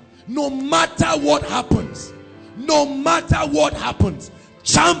 Never. No matter what happens. No matter what happens.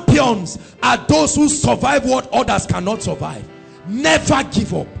 Champions are those who survive what others cannot survive. Never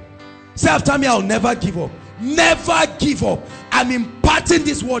give up. Say after me, I'll never give up. Never give up. I'm imparting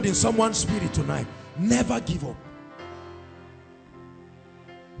this word in someone's spirit tonight. Never give up.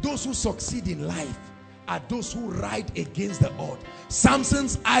 Those who succeed in life are those who ride against the odds.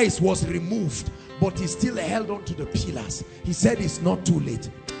 Samson's eyes was removed, but he still held on to the pillars. He said it's not too late.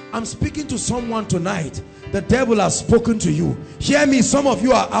 I'm speaking to someone tonight. The devil has spoken to you. Hear me, some of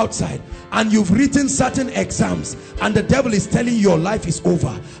you are outside and you've written certain exams and the devil is telling you your life is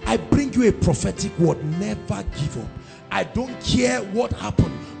over. I bring you a prophetic word. Never give up. I don't care what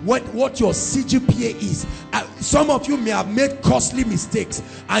happened, what your CGPA is. Some of you may have made costly mistakes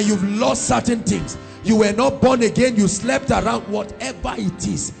and you've lost certain things. You were not born again, you slept around, whatever it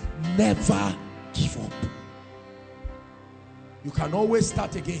is. Never give up. You can always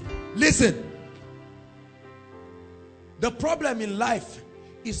start again. Listen, the problem in life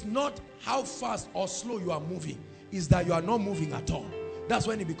is not how fast or slow you are moving, is that you are not moving at all. That's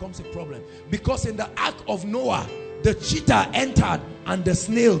when it becomes a problem. Because in the ark of Noah, the cheetah entered and the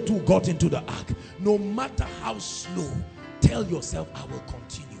snail too got into the ark. No matter how slow, tell yourself, I will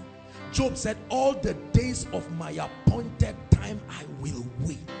continue. Job said, all the days of my appointed time I will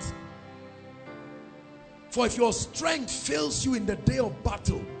wait. For if your strength fails you in the day of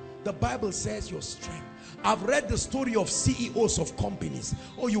battle, the Bible says your strength. I've read the story of CEOs of companies.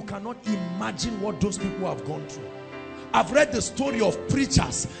 Oh, you cannot imagine what those people have gone through. I've read the story of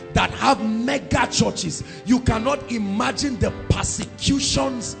preachers that have mega churches. You cannot imagine the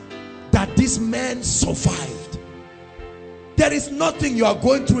persecutions that these men survived. There is nothing you are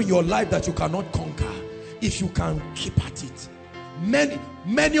going through in your life that you cannot conquer if you can keep at it.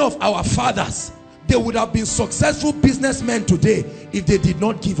 Many of our fathers, they would have been successful businessmen today if they did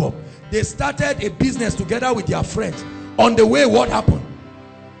not give up. They started a business together with their friends. On the way, what happened?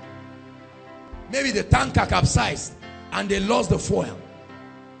 Maybe the tanker capsized and they lost the fuel.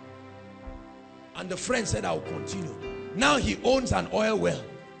 And the friend said, I will continue. Now he owns an oil well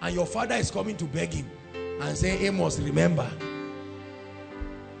and your father is coming to beg him and say, Amos, remember.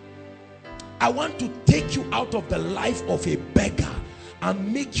 I want to take you out of the life of a beggar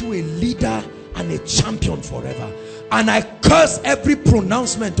and make you a leader and a champion forever. And I curse every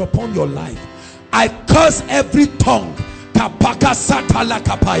pronouncement upon your life. I curse every tongue. I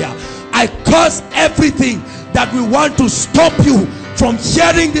curse everything that will want to stop you from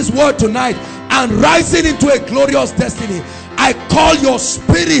hearing this word tonight and rising into a glorious destiny. I call your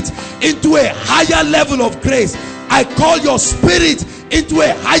spirit into a higher level of grace. I call your spirit into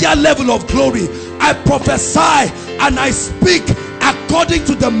a higher level of glory. I prophesy and I speak according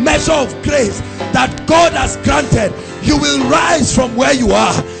to the measure of grace that God has granted. You will rise from where you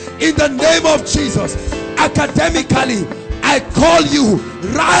are in the name of Jesus. Academically, I call you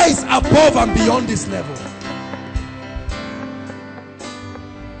rise above and beyond this level.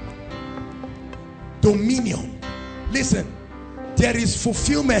 Dominion. Listen, there is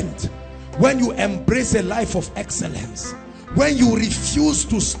fulfillment when you embrace a life of excellence, when you refuse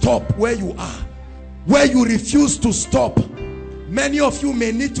to stop where you are, where you refuse to stop. Many of you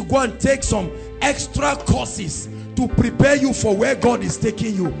may need to go and take some extra courses to prepare you for where God is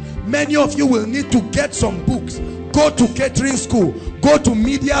taking you. Many of you will need to get some books, go to catering school, go to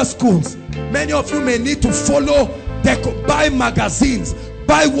media schools. Many of you may need to follow, buy magazines,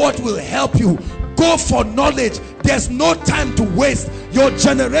 buy what will help you. Go for knowledge. There's no time to waste. Your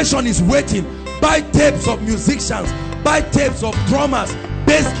generation is waiting. Buy tapes of musicians, buy tapes of drummers,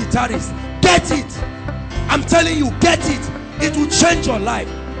 bass guitarists. Get it. I'm telling you, get it. It will change your life.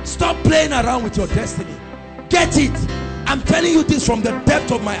 Stop playing around with your destiny. Get it. I'm telling you this from the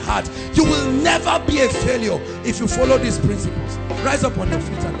depth of my heart. You will never be a failure if you follow these principles. Rise up on your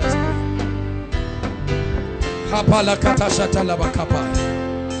feet and let's pray.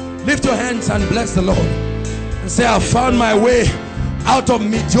 Lift your hands and bless the Lord and say, I found my way out of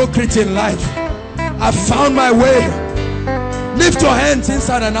mediocrity in life. I found my way. Lift your hands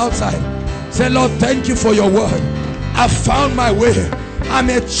inside and outside. Say, Lord, thank you for your word. I found my way. I'm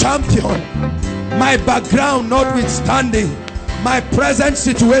a champion. My background notwithstanding, my present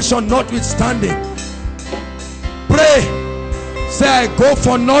situation notwithstanding. Pray. Say, I go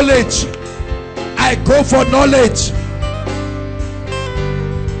for knowledge. I go for knowledge.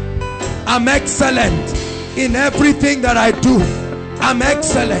 I'm excellent in everything that I do. I'm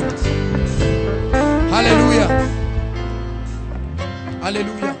excellent. Hallelujah.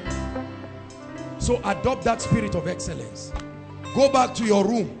 Hallelujah. So adopt that spirit of excellence. Go back to your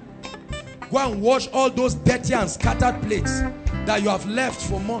room. Go and wash all those dirty and scattered plates that you have left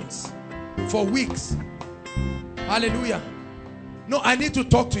for months, for weeks. Hallelujah. No, I need to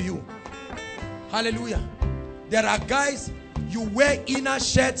talk to you. Hallelujah. There are guys, you wear inner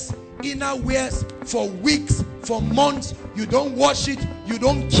shirts, inner wears for weeks, for months. You don't wash it. You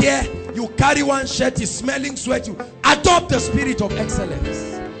don't care. You carry one shirt, is smelling sweat. You adopt the spirit of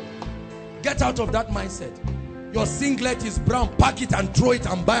excellence. Get out of that mindset. Your singlet is brown, pack it and throw it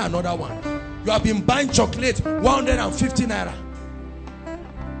and buy another one. You have been buying chocolate 150 naira.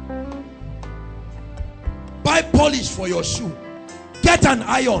 Buy polish for your shoe. Get an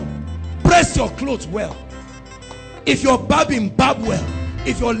iron. Press your clothes well. If you're barbing, barb well.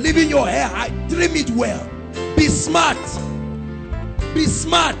 If you're leaving your hair, trim it well. Be smart. Be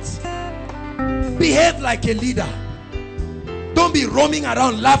smart. Behave like a leader. Don't be roaming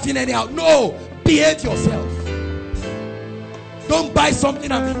around laughing anyhow. No, behave yourself. Don't buy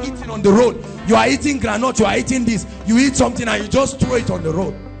something and be eating on the road. You are eating granite, you are eating this. You eat something and you just throw it on the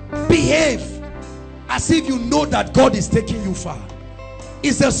road. Behave as if you know that God is taking you far.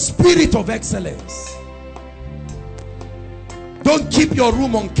 It's a spirit of excellence. Don't keep your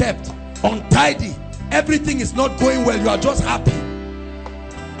room unkept, untidy. Everything is not going well. You are just happy.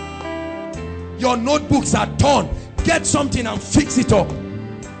 Your notebooks are torn. Get something and fix it up.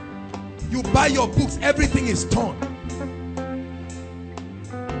 You buy your books, everything is torn.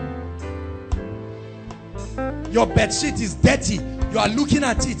 Your bed sheet is dirty. You are looking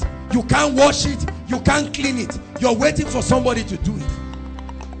at it. You can't wash it. You can't clean it. You're waiting for somebody to do it.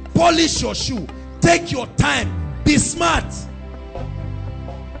 Polish your shoe. Take your time. Be smart.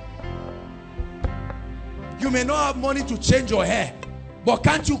 You may not have money to change your hair, but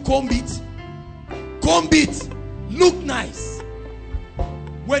can't you comb it? Comb it. Look nice.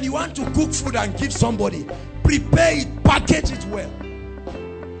 When you want to cook food and give somebody, prepare it, package it well.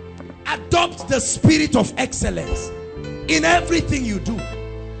 Adopt the spirit of excellence in everything you do.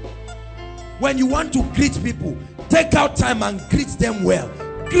 When you want to greet people, take out time and greet them well.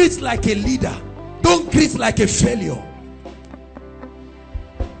 Greet like a leader. Don't greet like a failure.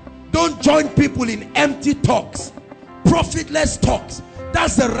 Don't join people in empty talks, profitless talks.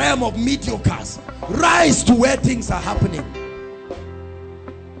 That's the realm of mediocres. Rise to where things are happening.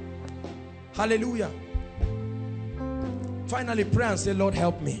 Hallelujah. Finally, pray and say, Lord,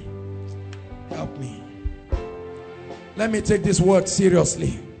 help me. Help me. Let me take this word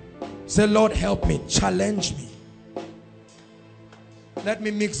seriously. Say, Lord, help me. Challenge me. Let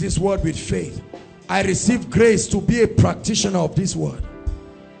me mix this word with faith. I receive grace to be a practitioner of this word.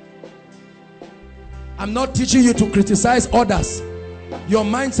 I'm not teaching you to criticize others. Your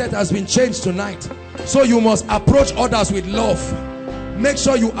mindset has been changed tonight. So you must approach others with love. Make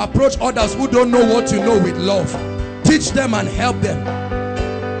sure you approach others who don't know what you know with love. Teach them and help them.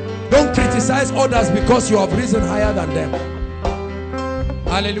 Don't criticize others because you have risen higher than them.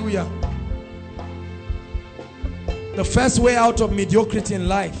 Hallelujah. The first way out of mediocrity in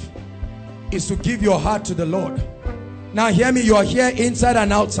life is to give your heart to the Lord. Now hear me, you are here inside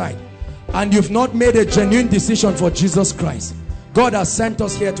and outside, and you've not made a genuine decision for Jesus Christ. God has sent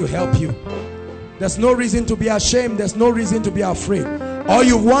us here to help you. There's no reason to be ashamed. There's no reason to be afraid. Or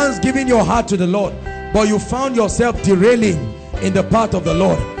you've once given your heart to the Lord, but you found yourself derailing in the path of the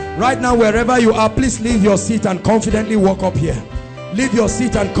Lord. Right now, wherever you are, please leave your seat and confidently walk up here. Leave your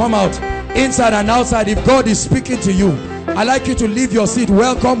seat and come out, inside and outside. If God is speaking to you, I'd like you to leave your seat.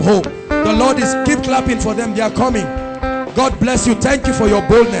 Welcome home. The Lord is, keep clapping for them. They are coming. God bless you. Thank you for your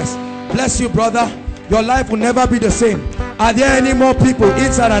boldness. Bless you, brother. Your life will never be the same. Are there any more people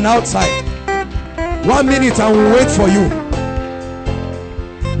inside and outside? 1 minute and we'll wait for you.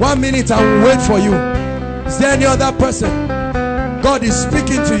 1 minute and we'll wait for you. Is there any other person? God is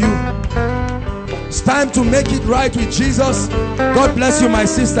speaking to you. It's time to make it right with Jesus. God bless you, my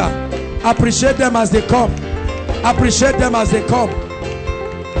sister. Appreciate them as they come. Appreciate them as they come.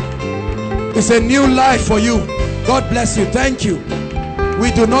 It's a new life for you. God bless you. Thank you.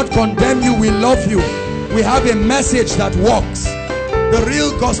 We do not condemn you. We love you. We have a message that works. The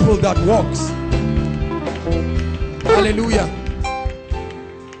real gospel that works. Hallelujah.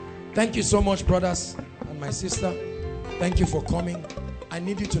 Thank you so much, brothers and my sister. Thank you for coming. I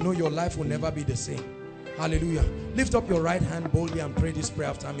need you to know your life will never be the same. Hallelujah. Lift up your right hand boldly and pray this prayer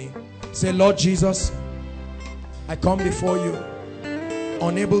after me. Say, Lord Jesus, I come before you,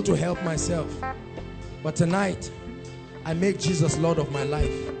 unable to help myself. But tonight, I make Jesus Lord of my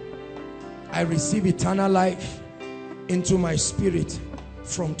life. I receive eternal life into my spirit.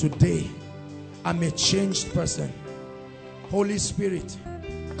 From today, I'm a changed person. Holy Spirit,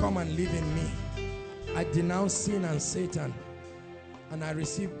 come and live in me. I denounce sin and Satan, and I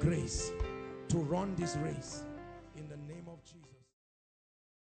receive grace to run this race in the name of Jesus.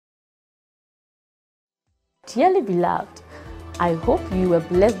 Dearly beloved, I hope you were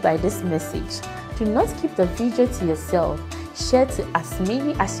blessed by this message. Do not keep the video to yourself. Share to as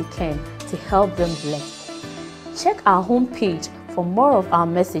many as you can to help them bless. Check our homepage for more of our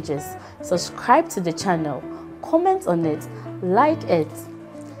messages. Subscribe to the channel, comment on it, like it.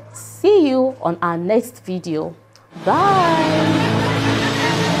 See you on our next video. Bye.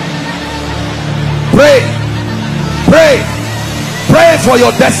 Pray, pray, pray for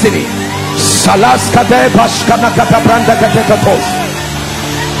your destiny.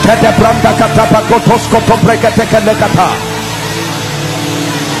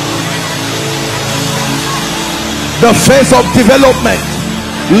 The phase of development.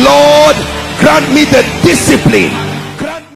 Lord, grant me the discipline